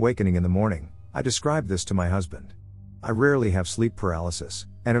 Upon awakening in the morning, I described this to my husband. I rarely have sleep paralysis,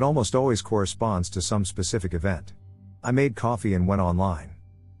 and it almost always corresponds to some specific event. I made coffee and went online.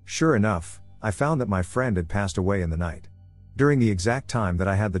 Sure enough, I found that my friend had passed away in the night. During the exact time that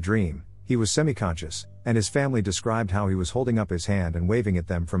I had the dream, he was semi-conscious, and his family described how he was holding up his hand and waving at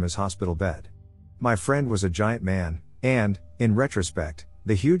them from his hospital bed. My friend was a giant man, and, in retrospect,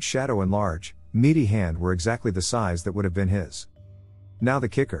 the huge shadow and large, meaty hand were exactly the size that would have been his. Now the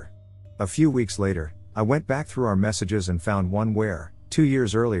kicker. A few weeks later, I went back through our messages and found one where, 2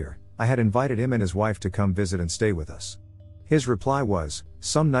 years earlier, I had invited him and his wife to come visit and stay with us. His reply was,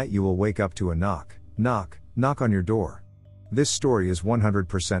 "Some night you will wake up to a knock, knock, knock on your door." This story is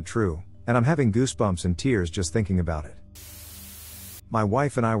 100% true, and I'm having goosebumps and tears just thinking about it. My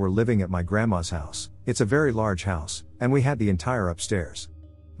wife and I were living at my grandma's house. It's a very large house, and we had the entire upstairs.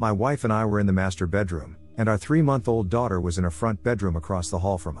 My wife and I were in the master bedroom, and our 3-month-old daughter was in a front bedroom across the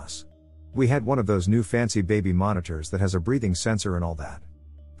hall from us. We had one of those new fancy baby monitors that has a breathing sensor and all that.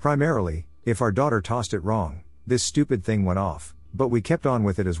 Primarily, if our daughter tossed it wrong, this stupid thing went off, but we kept on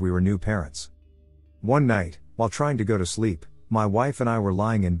with it as we were new parents. One night, while trying to go to sleep, my wife and I were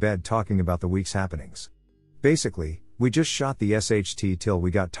lying in bed talking about the week's happenings. Basically, we just shot the SHT till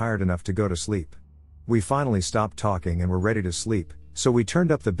we got tired enough to go to sleep. We finally stopped talking and were ready to sleep, so we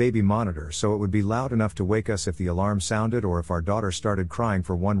turned up the baby monitor so it would be loud enough to wake us if the alarm sounded or if our daughter started crying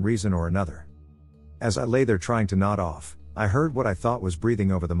for one reason or another. As I lay there trying to nod off, I heard what I thought was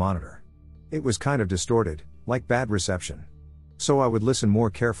breathing over the monitor. It was kind of distorted, like bad reception. So I would listen more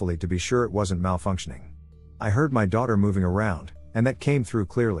carefully to be sure it wasn't malfunctioning. I heard my daughter moving around, and that came through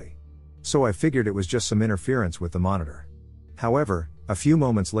clearly. So I figured it was just some interference with the monitor. However, a few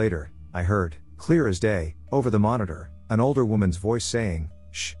moments later, I heard, clear as day, over the monitor, an older woman's voice saying,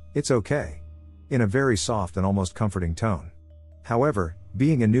 "Shh, it's okay," in a very soft and almost comforting tone. However,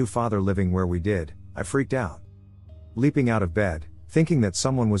 being a new father living where we did, I freaked out. Leaping out of bed, thinking that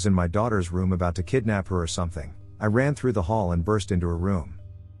someone was in my daughter's room about to kidnap her or something, I ran through the hall and burst into her room.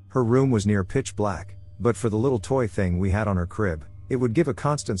 Her room was near pitch black, but for the little toy thing we had on her crib, It would give a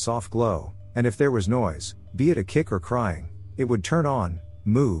constant soft glow, and if there was noise, be it a kick or crying, it would turn on,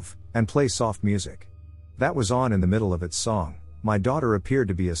 move, and play soft music. That was on in the middle of its song. My daughter appeared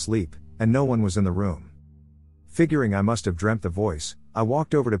to be asleep, and no one was in the room. Figuring I must have dreamt the voice, I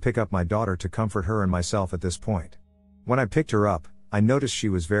walked over to pick up my daughter to comfort her and myself at this point. When I picked her up, I noticed she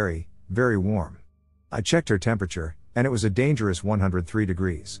was very, very warm. I checked her temperature, and it was a dangerous 103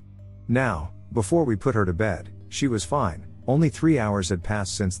 degrees. Now, before we put her to bed, she was fine. Only 3 hours had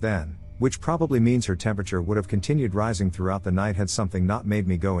passed since then, which probably means her temperature would have continued rising throughout the night had something not made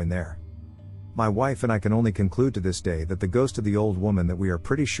me go in there. My wife and I can only conclude to this day that the ghost of the old woman that we are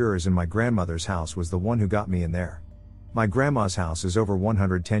pretty sure is in my grandmother's house was the one who got me in there. My grandma's house is over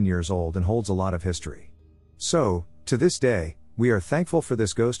 110 years old and holds a lot of history. So, to this day, we are thankful for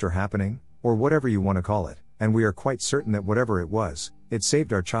this ghost or happening, or whatever you want to call it, and we are quite certain that whatever it was, it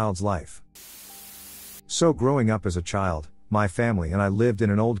saved our child's life. So growing up as a child, my family and I lived in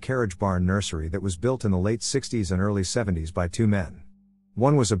an old carriage barn nursery that was built in the late 60s and early 70s by two men.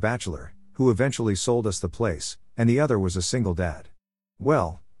 One was a bachelor, who eventually sold us the place, and the other was a single dad.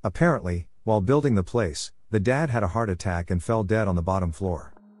 Well, apparently, while building the place, the dad had a heart attack and fell dead on the bottom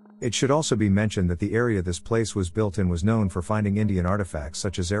floor. It should also be mentioned that the area this place was built in was known for finding Indian artifacts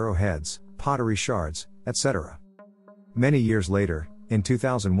such as arrowheads, pottery shards, etc. Many years later, in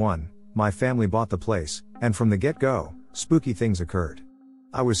 2001, my family bought the place, and from the get-go, spooky things occurred.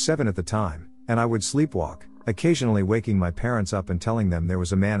 I was 7 at the time, and I would sleepwalk, occasionally waking my parents up and telling them there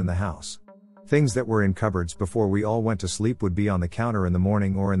was a man in the house. Things that were in cupboards before we all went to sleep would be on the counter in the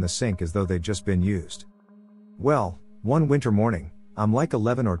morning or in the sink as though they'd just been used. Well, one winter morning, I'm like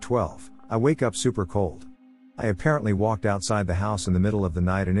 11 or 12, I wake up super cold. I apparently walked outside the house in the middle of the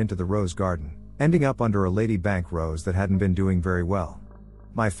night and into the rose garden, ending up under a lady bank rose that hadn't been doing very well.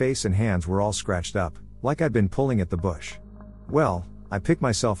 My face and hands were all scratched up, like I'd been pulling at the bush. Well, I pick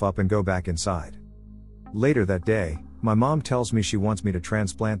myself up and go back inside. Later that day, my mom tells me she wants me to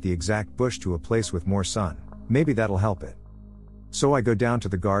transplant the exact bush to a place with more sun, maybe that'll help it. So I go down to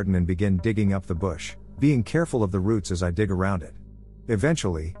the garden and begin digging up the bush, being careful of the roots as I dig around it.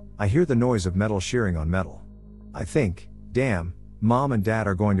 Eventually, I hear the noise of metal shearing on metal. I think, damn, Mom and Dad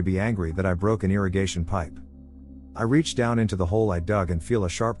are going to be angry that I broke an irrigation pipe. I reach down into the hole I dug and feel a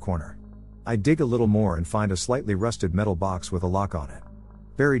sharp corner. I dig a little more and find a slightly rusted metal box with a lock on it.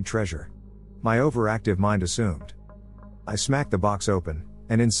 Buried treasure. My overactive mind assumed. I smack the box open,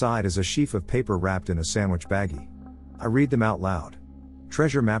 and inside is a sheaf of paper wrapped in a sandwich baggie. I read them out loud.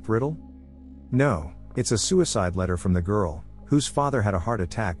 Treasure map riddle? No, it's a suicide letter from the girl, whose father had a heart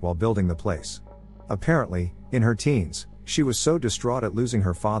attack while building the place. Apparently, in her teens, she was so distraught at losing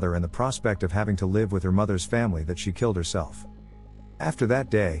her father and the prospect of having to live with her mother's family that she killed herself. After that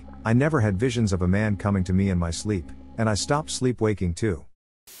day, I never had visions of a man coming to me in my sleep, and I stopped sleepwalking too.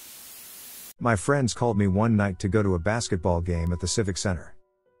 My friends called me one night to go to a basketball game at the Civic Center.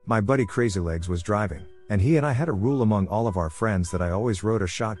 My buddy Crazy Legs was driving, and he and I had a rule among all of our friends that I always rode a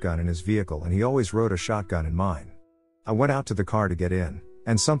shotgun in his vehicle and he always rode a shotgun in mine. I went out to the car to get in,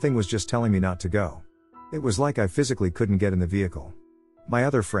 and something was just telling me not to go. It was like I physically couldn't get in the vehicle. My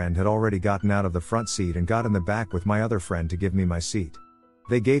other friend had already gotten out of the front seat and got in the back with my other friend to give me my seat.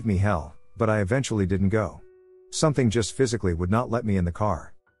 They gave me hell, but I eventually didn't go. Something just physically would not let me in the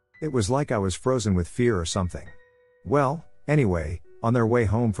car. It was like I was frozen with fear or something. Well, anyway, on their way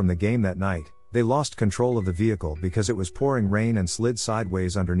home from the game that night, they lost control of the vehicle because it was pouring rain and slid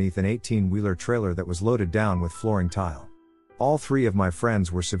sideways underneath an 18-wheeler trailer that was loaded down with flooring tile. All 3 of my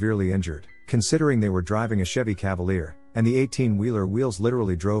friends were severely injured, considering they were driving a Chevy Cavalier, and the 18-wheeler wheels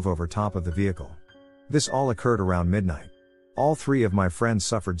literally drove over top of the vehicle. This all occurred around midnight. All 3 of my friends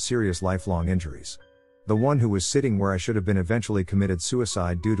suffered serious lifelong injuries. The one who was sitting where I should have been eventually committed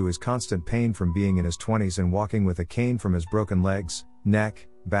suicide due to his constant pain from being in his 20s and walking with a cane from his broken legs, neck,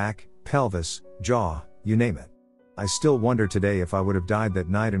 back, pelvis, jaw, you name it. I still wonder today if I would have died that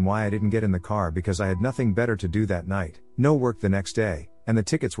night and why I didn't get in the car because I had nothing better to do that night, no work the next day, and the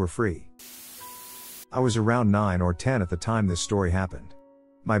tickets were free. I was around 9 or 10 at the time this story happened.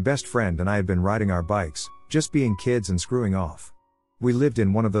 My best friend and I had been riding our bikes, just being kids and screwing off. We lived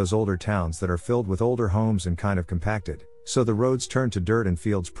in one of those older towns that are filled with older homes and kind of compacted, so the roads turned to dirt and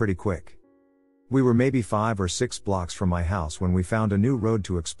fields pretty quick. We were maybe 5 or 6 blocks from my house when we found a new road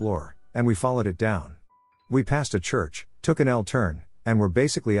to explore, and we followed it down. We passed a church, took an L-turn, and were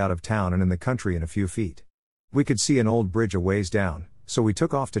basically out of town and in the country in a few feet. We could see an old bridge a ways down, so we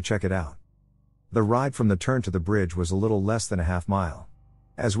took off to check it out. The ride from the turn to the bridge was a little less than a half mile.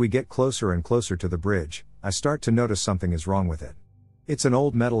 As we get closer and closer to the bridge, I start to notice something is wrong with it. It's an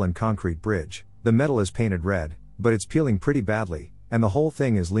old metal and concrete bridge, the metal is painted red, but it's peeling pretty badly, and the whole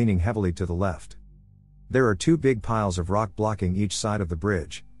thing is leaning heavily to the left. There are two big piles of rock blocking each side of the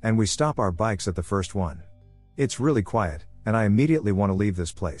bridge, and we stop our bikes at the first one. It's really quiet, and I immediately want to leave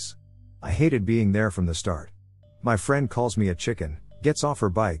this place. I hated being there from the start. My friend calls me a chicken, gets off her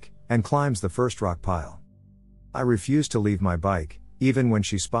bike, and climbs the first rock pile. I refuse to leave my bike, even when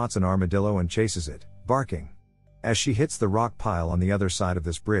she spots an armadillo and chases it, barking. As she hits the rock pile on the other side of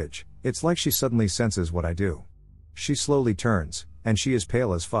this bridge, it's like she suddenly senses what I do. She slowly turns, and she is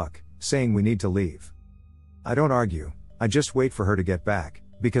pale as fuck, saying we need to leave. I don't argue, I just wait for her to get back,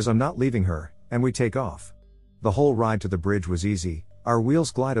 because I'm not leaving her, and we take off. The whole ride to the bridge was easy, our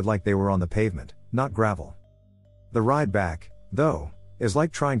wheels glided like they were on the pavement, not gravel. The ride back, though, is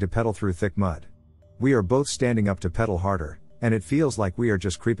like trying to pedal through thick mud. We are both standing up to pedal harder, and it feels like we are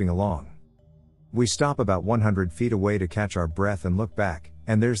just creeping along. We stop about 100 feet away to catch our breath and look back,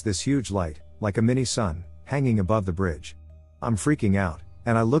 and there's this huge light, like a mini sun, hanging above the bridge. I'm freaking out,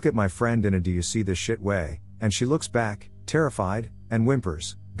 and I look at my friend in a "do you see this shit" way, and she looks back, terrified, and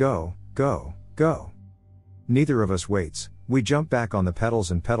whimpers, "Go, go, go." Neither of us waits, we jump back on the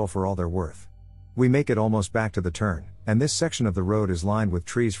pedals and pedal for all they're worth. We make it almost back to the turn, and this section of the road is lined with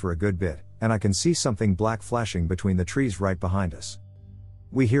trees for a good bit, and I can see something black flashing between the trees right behind us.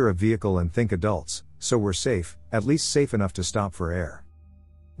 We hear a vehicle and think adults, so we're safe, at least safe enough to stop for air.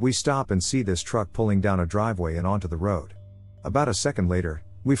 We stop and see this truck pulling down a driveway and onto the road. About a second later,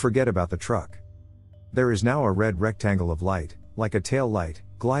 we forget about the truck. There is now a red rectangle of light, like a tail light,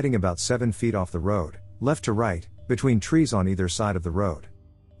 gliding about 7 feet off the road, left to right, between trees on either side of the road.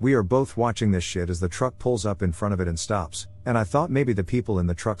 We are both watching this shit as the truck pulls up in front of it and stops, and I thought maybe the people in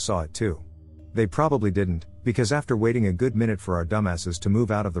the truck saw it too. They probably didn't, because after waiting a good minute for our dumbasses to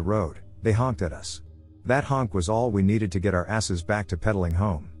move out of the road, they honked at us. That honk was all we needed to get our asses back to pedaling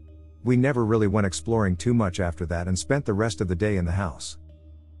home. We never really went exploring too much after that and spent the rest of the day in the house.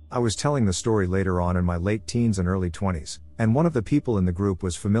 I was telling the story later on in my late teens and early 20s, and one of the people in the group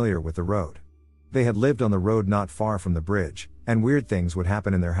was familiar with the road. They had lived on the road not far from the bridge, and weird things would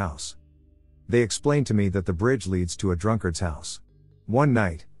happen in their house. They explained to me that the bridge leads to a drunkard's house. One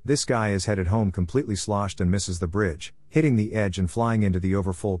night, this guy is headed home completely sloshed and misses the bridge, hitting the edge and flying into the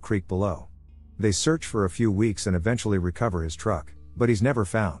overfull creek below. They search for a few weeks and eventually recover his truck, but he's never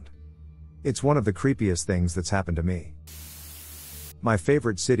found. It's one of the creepiest things that's happened to me. My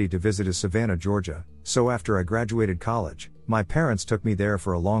favorite city to visit is Savannah, Georgia, so after I graduated college, my parents took me there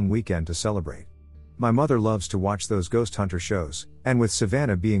for a long weekend to celebrate. My mother loves to watch those ghost hunter shows, and with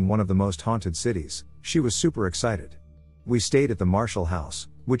Savannah being one of the most haunted cities, she was super excited. We stayed at the Marshall House,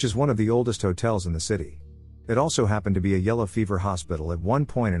 which is one of the oldest hotels in the city. It also happened to be a yellow fever hospital at one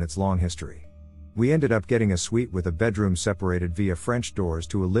point in its long history. We ended up getting a suite with a bedroom separated via French doors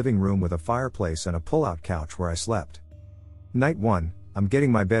to a living room with a fireplace and a pull-out couch where I slept. Night 1, I'm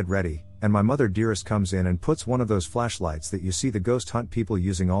getting my bed ready, and my mother dearest comes in and puts one of those flashlights that you see the ghost hunt people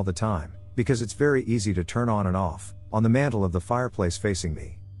using all the time, because it's very easy to turn on and off, on the mantle of the fireplace facing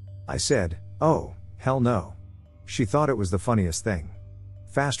me. I said, "Oh, hell no." She thought it was the funniest thing.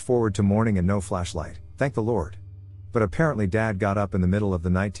 Fast forward to morning and no flashlight, thank the Lord. But apparently Dad got up in the middle of the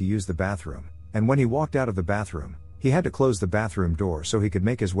night to use the bathroom, and when he walked out of the bathroom, he had to close the bathroom door so he could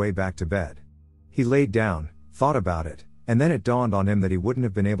make his way back to bed. He laid down, thought about it, and then it dawned on him that he wouldn't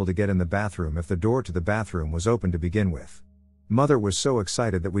have been able to get in the bathroom if the door to the bathroom was open to begin with. Mother was so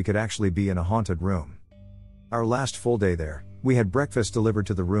excited that we could actually be in a haunted room. Our last full day there, we had breakfast delivered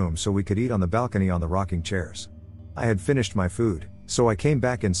to the room so we could eat on the balcony on the rocking chairs. I had finished my food, so I came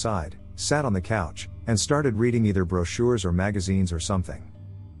back inside, sat on the couch, and started reading either brochures or magazines or something.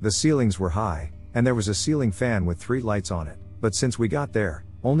 The ceilings were high, and there was a ceiling fan with 3 lights on it, but since we got there,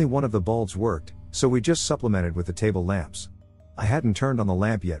 only one of the bulbs worked, so we just supplemented with the table lamps. I hadn't turned on the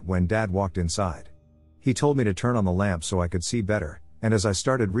lamp yet when Dad walked inside. He told me to turn on the lamp so I could see better, and as I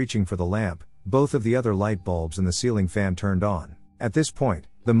started reaching for the lamp, both of the other light bulbs and the ceiling fan turned on. At this point,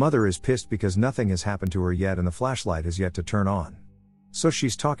 the mother is pissed because nothing has happened to her yet and the flashlight is yet to turn on. So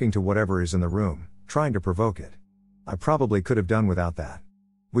she's talking to whatever is in the room, trying to provoke it. I probably could have done without that.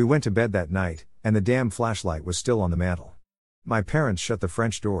 We went to bed that night, and the damn flashlight was still on the mantel. My parents shut the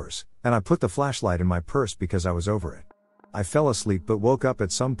French doors, and I put the flashlight in my purse because I was over it. I fell asleep but woke up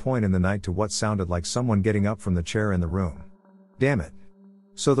at some point in the night to what sounded like someone getting up from the chair in the room. Damn it.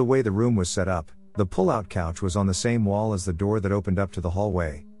 So the way the room was set up, the pull-out couch was on the same wall as the door that opened up to the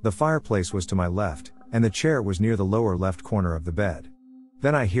hallway, the fireplace was to my left, and the chair was near the lower left corner of the bed.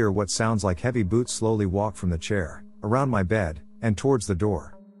 Then I hear what sounds like heavy boots slowly walk from the chair, around my bed, and towards the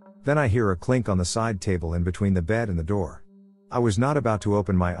door. Then I hear a clink on the side table in between the bed and the door. I was not about to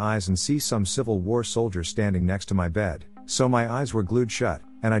open my eyes and see some Civil War soldier standing next to my bed, so my eyes were glued shut,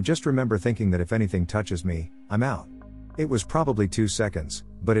 and I just remember thinking that if anything touches me, I'm out. It was probably 2 seconds,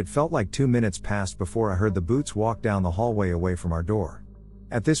 but it felt like 2 minutes passed before I heard the boots walk down the hallway away from our door.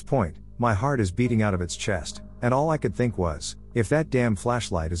 At this point, my heart is beating out of its chest, and all I could think was, if that damn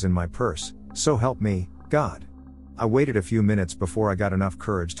flashlight is in my purse, so help me, God. I waited a few minutes before I got enough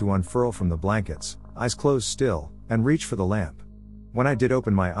courage to unfurl from the blankets, eyes closed still, and reach for the lamp. When I did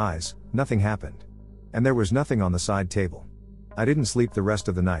open my eyes, nothing happened. And there was nothing on the side table. I didn't sleep the rest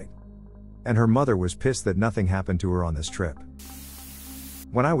of the night. And her mother was pissed that nothing happened to her on this trip.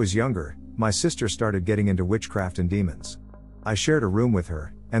 When I was younger, my sister started getting into witchcraft and demons. I shared a room with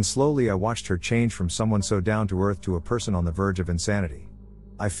her, and slowly I watched her change from someone so down to earth to a person on the verge of insanity.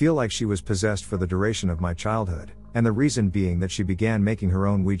 I feel like she was possessed for the duration of my childhood, and the reason being that she began making her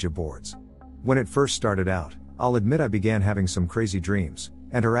own Ouija boards. When it first started out, I'll admit I began having some crazy dreams,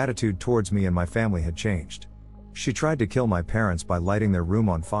 and her attitude towards me and my family had changed. She tried to kill my parents by lighting their room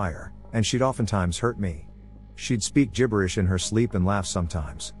on fire, and she'd oftentimes hurt me. She'd speak gibberish in her sleep and laugh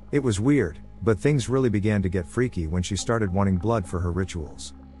sometimes. It was weird, but things really began to get freaky when she started wanting blood for her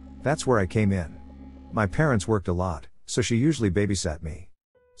rituals. That's where I came in. My parents worked a lot, so she usually babysat me.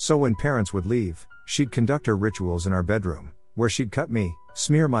 So when parents would leave, she'd conduct her rituals in our bedroom, where she'd cut me,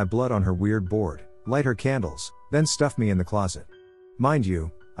 smear my blood on her weird board, light her candles, then stuff me in the closet. Mind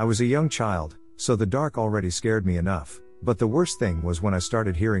you, I was a young child, so the dark already scared me enough, but the worst thing was when I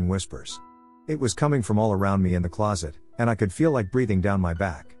started hearing whispers. It was coming from all around me in the closet, and I could feel like breathing down my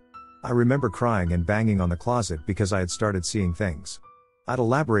back. I remember crying and banging on the closet because I had started seeing things. I'd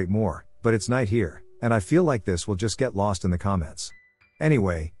elaborate more, but it's night here, and I feel like this will just get lost in the comments.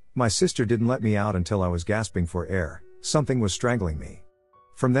 Anyway, my sister didn't let me out until I was gasping for air. Something was strangling me.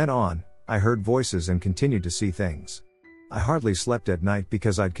 From then on, I heard voices and continued to see things. I hardly slept at night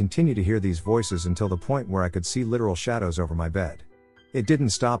because I'd continue to hear these voices until the point where I could see literal shadows over my bed. It didn't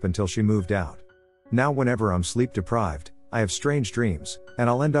stop until she moved out. Now whenever I'm sleep deprived, I have strange dreams, and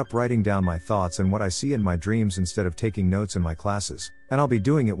I'll end up writing down my thoughts and what I see in my dreams instead of taking notes in my classes, and I'll be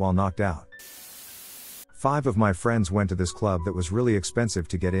doing it while knocked out. 5 of my friends went to this club that was really expensive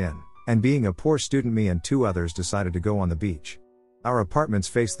to get in, and being a poor student, me and 2 others decided to go on the beach. Our apartments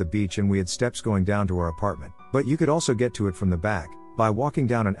faced the beach and we had steps going down to our apartment, but you could also get to it from the back, by walking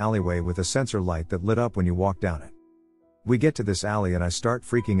down an alleyway with a sensor light that lit up when you walked down it. We get to this alley and I start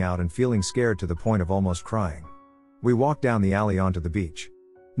freaking out and feeling scared to the point of almost crying. We walk down the alley onto the beach.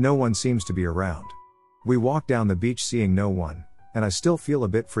 No one seems to be around. We walk down the beach seeing no one, and I still feel a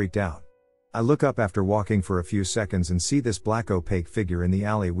bit freaked out. I look up after walking for a few seconds and see this black opaque figure in the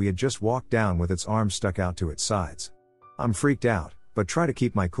alley we had just walked down with its arms stuck out to its sides. I'm freaked out, but try to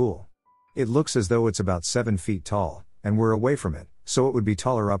keep my cool. It looks as though it's about 7 feet tall, and we're away from it, so it would be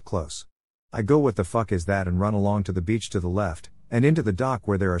taller up close. I go, what the fuck is that, and run along to the beach to the left, and into the dock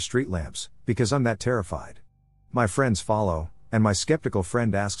where there are street lamps, because I'm that terrified. My friends follow, and my skeptical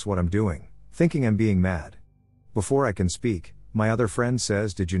friend asks what I'm doing, thinking I'm being mad. Before I can speak, my other friend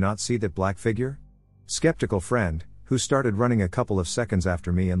says, "Did you not see that black figure?" Skeptical friend, who started running a couple of seconds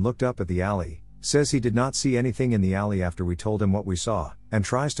after me and looked up at the alley, says he did not see anything in the alley after we told him what we saw, and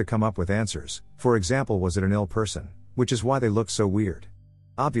tries to come up with answers. For example, was it an ill person? Which is why they looked so weird.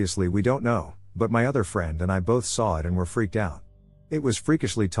 Obviously we don't know, but my other friend and I both saw it and were freaked out. It was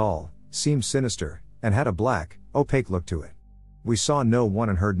freakishly tall, seemed sinister, and had a black, opaque look to it. We saw no one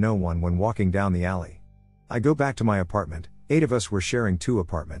and heard no one when walking down the alley. I go back to my apartment. 8 of us were sharing 2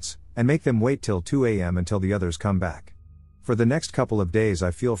 apartments, and make them wait till 2 a.m. until the others come back. For the next couple of days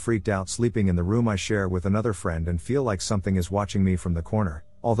I feel freaked out sleeping in the room I share with another friend and feel like something is watching me from the corner,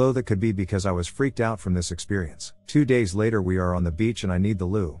 although that could be because I was freaked out from this experience. 2 days later we are on the beach and I need the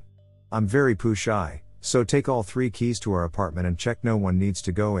loo. I'm very poo shy, so take all 3 keys to our apartment and check no one needs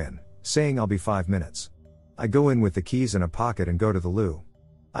to go in, saying I'll be 5 minutes. I go in with the keys in a pocket and go to the loo.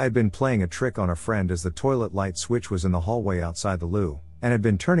 I had been playing a trick on a friend as the toilet light switch was in the hallway outside the loo, and had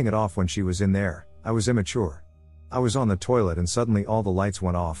been turning it off when she was in there. I was immature. I was on the toilet and suddenly all the lights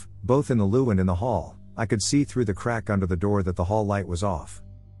went off, both in the loo and in the hall. I could see through the crack under the door that the hall light was off.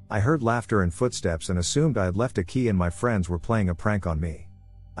 I heard laughter and footsteps and assumed I had left a key and my friends were playing a prank on me.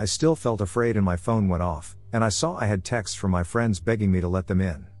 I still felt afraid and my phone went off, and I saw I had texts from my friends begging me to let them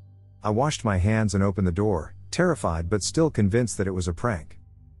in. I washed my hands and opened the door, terrified but still convinced that it was a prank.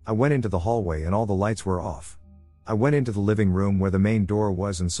 I went into the hallway and all the lights were off. I went into the living room where the main door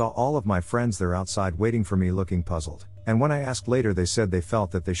was and saw all of my friends there outside waiting for me looking puzzled, and when I asked later they said they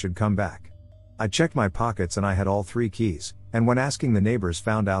felt that they should come back. I checked my pockets and I had all 3 keys, and when asking the neighbors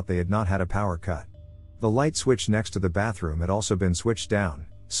found out they had not had a power cut. The light switch next to the bathroom had also been switched down,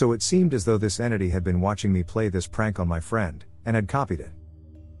 So it seemed as though this entity had been watching me play this prank on my friend, and had copied it.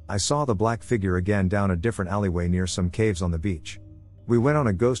 I saw the black figure again down a different alleyway near some caves on the beach. We went on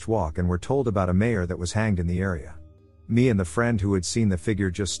a ghost walk and were told about a mayor that was hanged in the area. Me and the friend who had seen the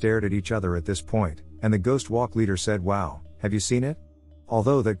figure just stared at each other at this point, and the ghost walk leader said, "Wow, have you seen it?"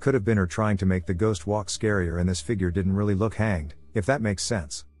 Although that could have been her trying to make the ghost walk scarier, and this figure didn't really look hanged, if that makes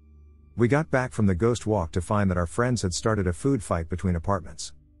sense. We got back from the ghost walk to find that our friends had started a food fight between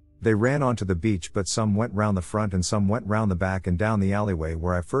apartments. They ran onto the beach, but some went round the front and some went round the back and down the alleyway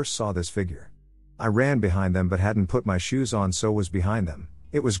where I first saw this figure. I ran behind them but hadn't put my shoes on, so was behind them.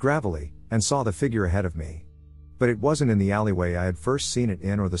 It was gravelly, and saw the figure ahead of me. But it wasn't in the alleyway I had first seen it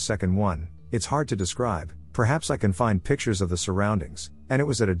in or the second one. It's hard to describe. Perhaps I can find pictures of the surroundings, and it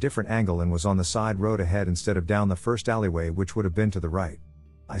was at a different angle and was on the side road ahead instead of down the first alleyway, which would have been to the right.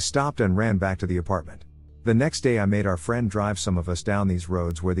 I stopped and ran back to the apartment. The next day I made our friend drive some of us down these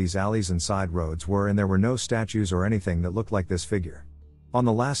roads where these alleys and side roads were, and there were no statues or anything that looked like this figure. On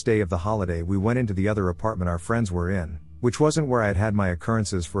the last day of the holiday we went into the other apartment our friends were in, which wasn't where I had had my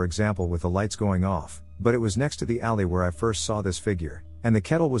occurrences, for example with the lights going off, but it was next to the alley where I first saw this figure, and the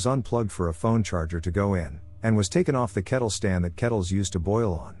kettle was unplugged for a phone charger to go in, and was taken off the kettle stand that kettles used to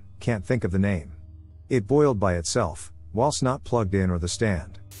boil on, can't think of the name. It boiled by itself, whilst not plugged in or the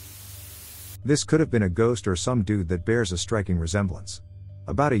stand. This could have been a ghost or some dude that bears a striking resemblance.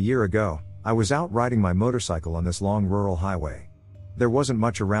 About a year ago, I was out riding my motorcycle on this long rural highway. There wasn't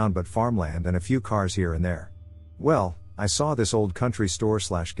much around but farmland and a few cars here and there. Well, I saw this old country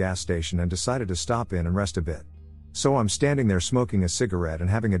store/gas station and decided to stop in and rest a bit. So I'm standing there smoking a cigarette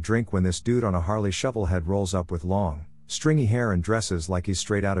and having a drink when this dude on a Harley shovelhead rolls up with long, stringy hair and dresses like he's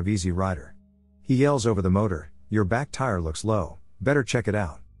straight out of Easy Rider. He yells over the motor, "Your back tire looks low, better check it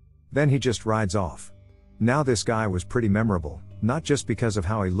out." Then he just rides off. Now this guy was pretty memorable, not just because of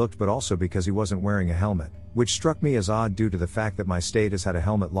how he looked but also because he wasn't wearing a helmet, which struck me as odd due to the fact that my state has had a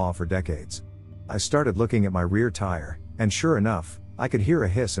helmet law for decades. I started looking at my rear tire, and sure enough, I could hear a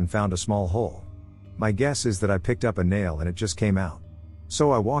hiss and found a small hole. My guess is that I picked up a nail and it just came out.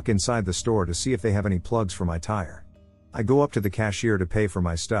 So I walk inside the store to see if they have any plugs for my tire. I go up to the cashier to pay for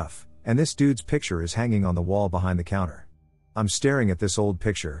my stuff, and this dude's picture is hanging on the wall behind the counter. I'm staring at this old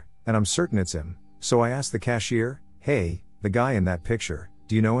picture, and I'm certain it's him, so I asked the cashier, "Hey, the guy in that picture,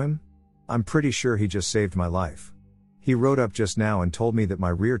 do you know him? I'm pretty sure he just saved my life." He rode up just now and told me that my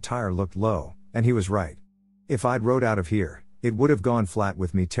rear tire looked low, and he was right. If I'd rode out of here, it would have gone flat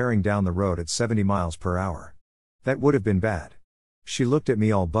with me tearing down the road at 70 miles per hour. That would have been bad. She looked at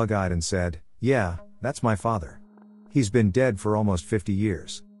me all bug-eyed and said, "Yeah, that's my father. He's been dead for almost 50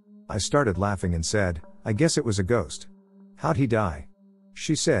 years. I started laughing and said, "I guess it was a ghost." "How'd he die?"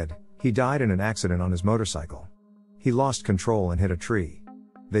 She said, "He died in an accident on his motorcycle. He lost control and hit a tree.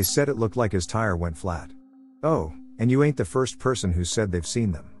 They said it looked like his tire went flat." "Oh, and you ain't the first person who said they've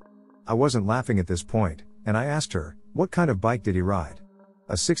seen them." I wasn't laughing at this point, and I asked her, "What kind of bike did he ride?"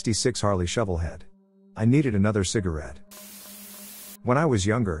 "A 66 Harley shovelhead." I needed another cigarette. When I was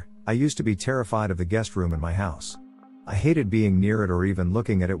younger, I used to be terrified of the guest room in my house. I hated being near it or even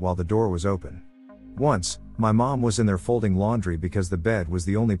looking at it while the door was open. Once, my mom was in there folding laundry because the bed was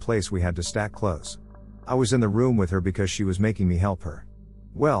the only place we had to stack clothes. I was in the room with her because she was making me help her.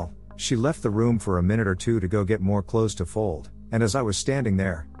 Well, she left the room for a minute or two to go get more clothes to fold, and as I was standing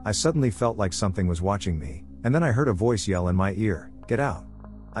there, I suddenly felt like something was watching me, and then I heard a voice yell in my ear, "Get out."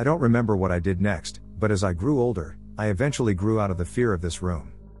 I don't remember what I did next, but as I grew older, I eventually grew out of the fear of this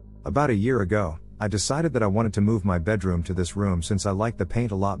room. About a year ago, I decided that I wanted to move my bedroom to this room since I liked the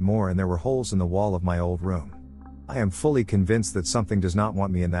paint a lot more and there were holes in the wall of my old room. I am fully convinced that something does not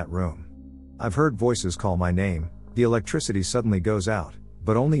want me in that room. I've heard voices call my name, the electricity suddenly goes out,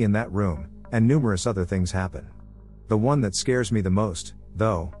 but only in that room, and numerous other things happen. The one that scares me the most,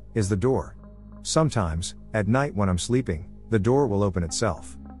 though, is the door. Sometimes, at night when I'm sleeping, the door will open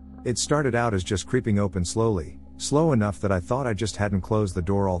itself. It started out as just creeping open slowly, slow enough that I thought I just hadn't closed the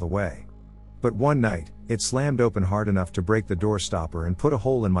door all the way. But one night, it slammed open hard enough to break the door stopper and put a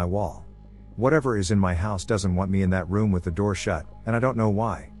hole in my wall. Whatever is in my house doesn't want me in that room with the door shut, and I don't know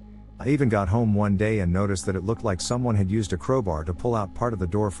why. I even got home one day and noticed that it looked like someone had used a crowbar to pull out part of the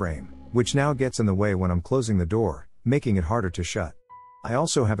door frame, which now gets in the way when I'm closing the door, making it harder to shut. I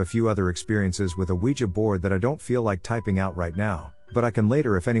also have a few other experiences with a Ouija board that I don't feel like typing out right now, but I can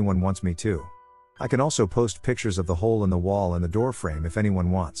later if anyone wants me to. I can also post pictures of the hole in the wall and the door frame if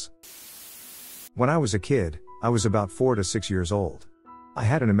anyone wants. When I was a kid, I was about 4 to 6 years old. I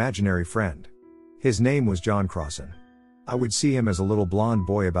had an imaginary friend. His name was John Crossan. I would see him as a little blonde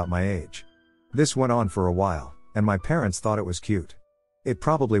boy about my age. This went on for a while, and my parents thought it was cute. It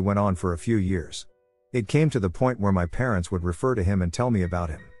probably went on for a few years. It came to the point where my parents would refer to him and tell me about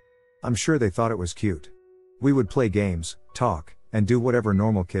him. I'm sure they thought it was cute. We would play games, talk, and do whatever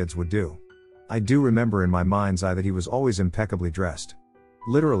normal kids would do. I do remember in my mind's eye that he was always impeccably dressed.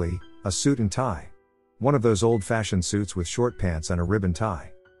 Literally, a suit and tie. One of those old-fashioned suits with short pants and a ribbon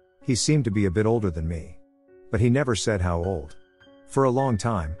tie. He seemed to be a bit older than me. But he never said how old. For a long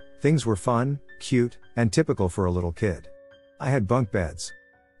time, things were fun, cute, and typical for a little kid. I had bunk beds.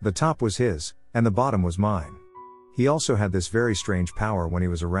 The top was his, and the bottom was mine. He also had this very strange power when he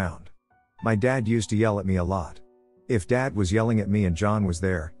was around. My dad used to yell at me a lot. If Dad was yelling at me and John was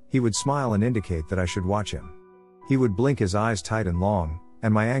there, he would smile and indicate that I should watch him. He would blink his eyes tight and long,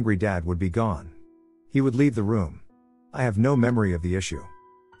 and my angry dad would be gone. He would leave the room. I have no memory of the issue.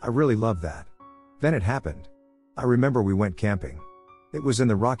 I really loved that. Then it happened. I remember we went camping. It was in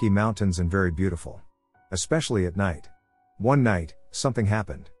the Rocky Mountains and very beautiful. Especially at night. One night, something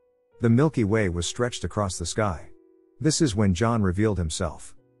happened. The Milky Way was stretched across the sky. This is when John revealed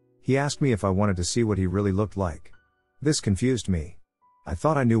himself. He asked me if I wanted to see what he really looked like. This confused me. I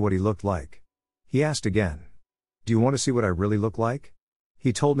thought I knew what he looked like. He asked again. Do you want to see what I really look like?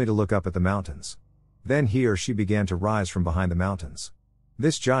 He told me to look up at the mountains. Then he or she began to rise from behind the mountains.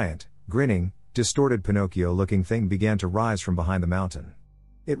 This giant, grinning, distorted Pinocchio-looking thing began to rise from behind the mountain.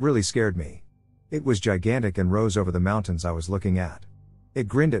 It really scared me. It was gigantic and rose over the mountains I was looking at. It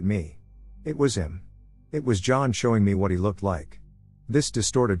grinned at me. It was him. It was John showing me what he looked like. This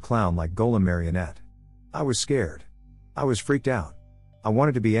distorted clown like golem marionette. I was scared. I was freaked out. I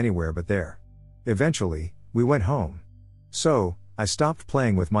wanted to be anywhere but there. Eventually, we went home. So, I stopped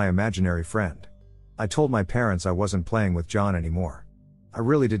playing with my imaginary friend. I told my parents I wasn't playing with John anymore. I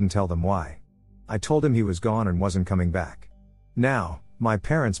really didn't tell them why. I told him he was gone and wasn't coming back. Now, my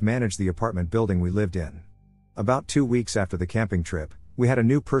parents managed the apartment building we lived in. About 2 weeks after the camping trip, we had a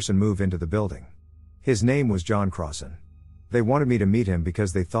new person move into the building. His name was John Crossan. They wanted me to meet him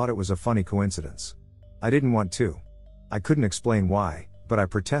because they thought it was a funny coincidence. I didn't want to. I couldn't explain why, but I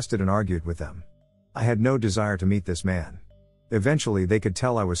protested and argued with them. I had no desire to meet this man. Eventually they could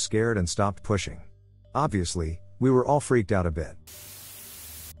tell I was scared and stopped pushing. Obviously, we were all freaked out a bit.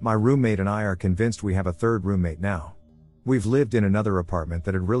 My roommate and I are convinced we have a third roommate now. We've lived in another apartment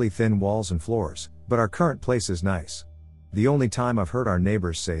that had really thin walls and floors, but our current place is nice. The only time I've heard our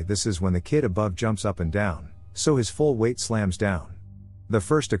neighbors say this is when the kid above jumps up and down, so his full weight slams down. The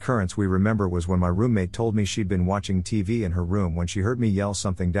first occurrence we remember was when my roommate told me she'd been watching TV in her room when she heard me yell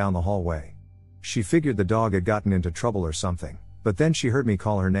something down the hallway. She figured the dog had gotten into trouble or something, but then she heard me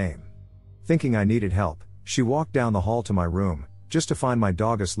call her name. Thinking I needed help, she walked down the hall to my room, just to find my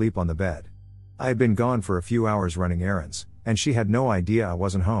dog asleep on the bed. I had been gone for a few hours running errands, and she had no idea I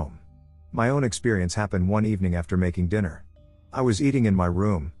wasn't home. My own experience happened one evening after making dinner. I was eating in my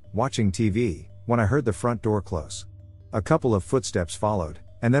room, watching TV, when I heard the front door close. A couple of footsteps followed,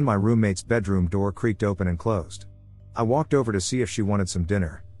 and then my roommate's bedroom door creaked open and closed. I walked over to see if she wanted some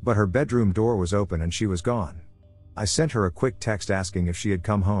dinner, but her bedroom door was open and she was gone. I sent her a quick text asking if she had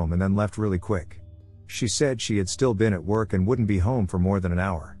come home and then left really quick. She said she had still been at work and wouldn't be home for more than an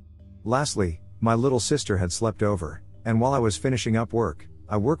hour. Lastly, my little sister had slept over, and while I was finishing up work,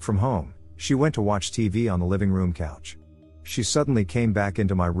 I work from home, she went to watch TV on the living room couch. She suddenly came back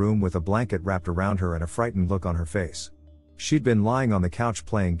into my room with a blanket wrapped around her and a frightened look on her face. She'd been lying on the couch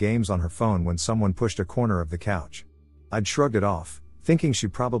playing games on her phone when someone pushed a corner of the couch. I'd shrugged it off, thinking she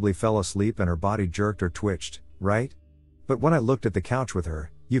probably fell asleep and her body jerked or twitched, right? But when I looked at the couch with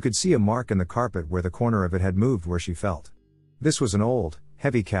her, you could see a mark in the carpet where the corner of it had moved where she felt. This was an old,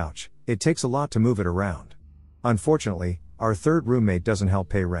 heavy couch, it takes a lot to move it around. Unfortunately, our third roommate doesn't help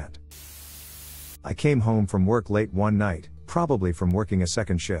pay rent. I came home from work late one night, probably from working a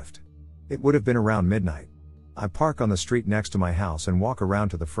second shift. It would have been around midnight. I park on the street next to my house and walk around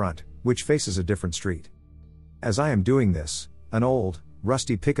to the front, which faces a different street. As I am doing this, an old,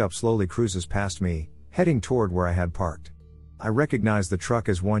 rusty pickup slowly cruises past me, heading toward where I had parked. I recognize the truck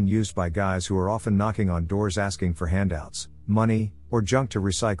as one used by guys who are often knocking on doors asking for handouts, money, or junk to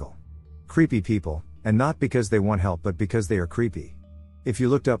recycle. Creepy people, and not because they want help but because they are creepy. If you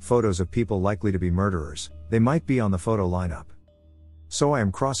looked up photos of people likely to be murderers, they might be on the photo lineup. So I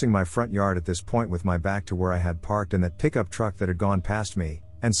am crossing my front yard at this point with my back to where I had parked in that pickup truck that had gone past me,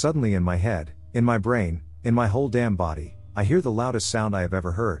 and suddenly in my head, in my brain, in my whole damn body, I hear the loudest sound I have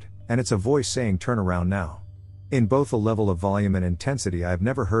ever heard, and it's a voice saying turn around now. In both a level of volume and intensity I have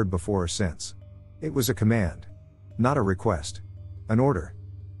never heard before or since. It was a command. Not a request. An order.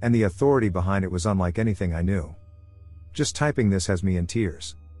 And the authority behind it was unlike anything I knew. Just typing this has me in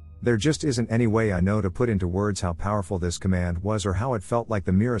tears. There just isn't any way I know to put into words how powerful this command was or how it felt like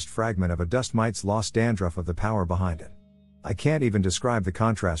the merest fragment of a dust mite's lost dandruff of the power behind it. I can't even describe the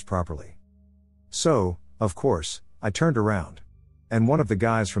contrast properly. So, of course, I turned around. And one of the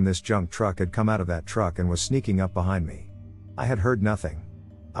guys from this junk truck had come out of that truck and was sneaking up behind me. I had heard nothing.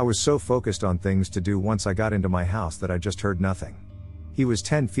 I was so focused on things to do once I got into my house that I just heard nothing. He was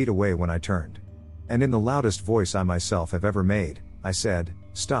 10 feet away when I turned. And in the loudest voice I myself have ever made, I said,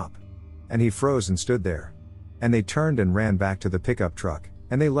 "Stop." And he froze and stood there. And they turned and ran back to the pickup truck,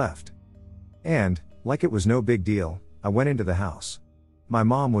 and they left. And, like it was no big deal, I went into the house. My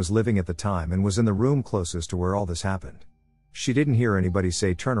mom was living at the time and was in the room closest to where all this happened. She didn't hear anybody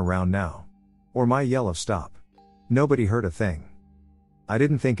say "turn around now," or my yell of "stop." Nobody heard a thing. I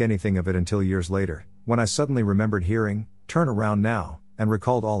didn't think anything of it until years later, when I suddenly remembered hearing "turn around now," and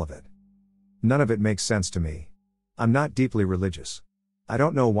recalled all of it. None of it makes sense to me. I'm not deeply religious. I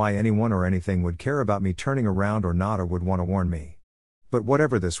don't know why anyone or anything would care about me turning around or not or would want to warn me. But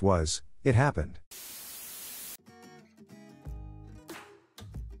whatever this was, it happened.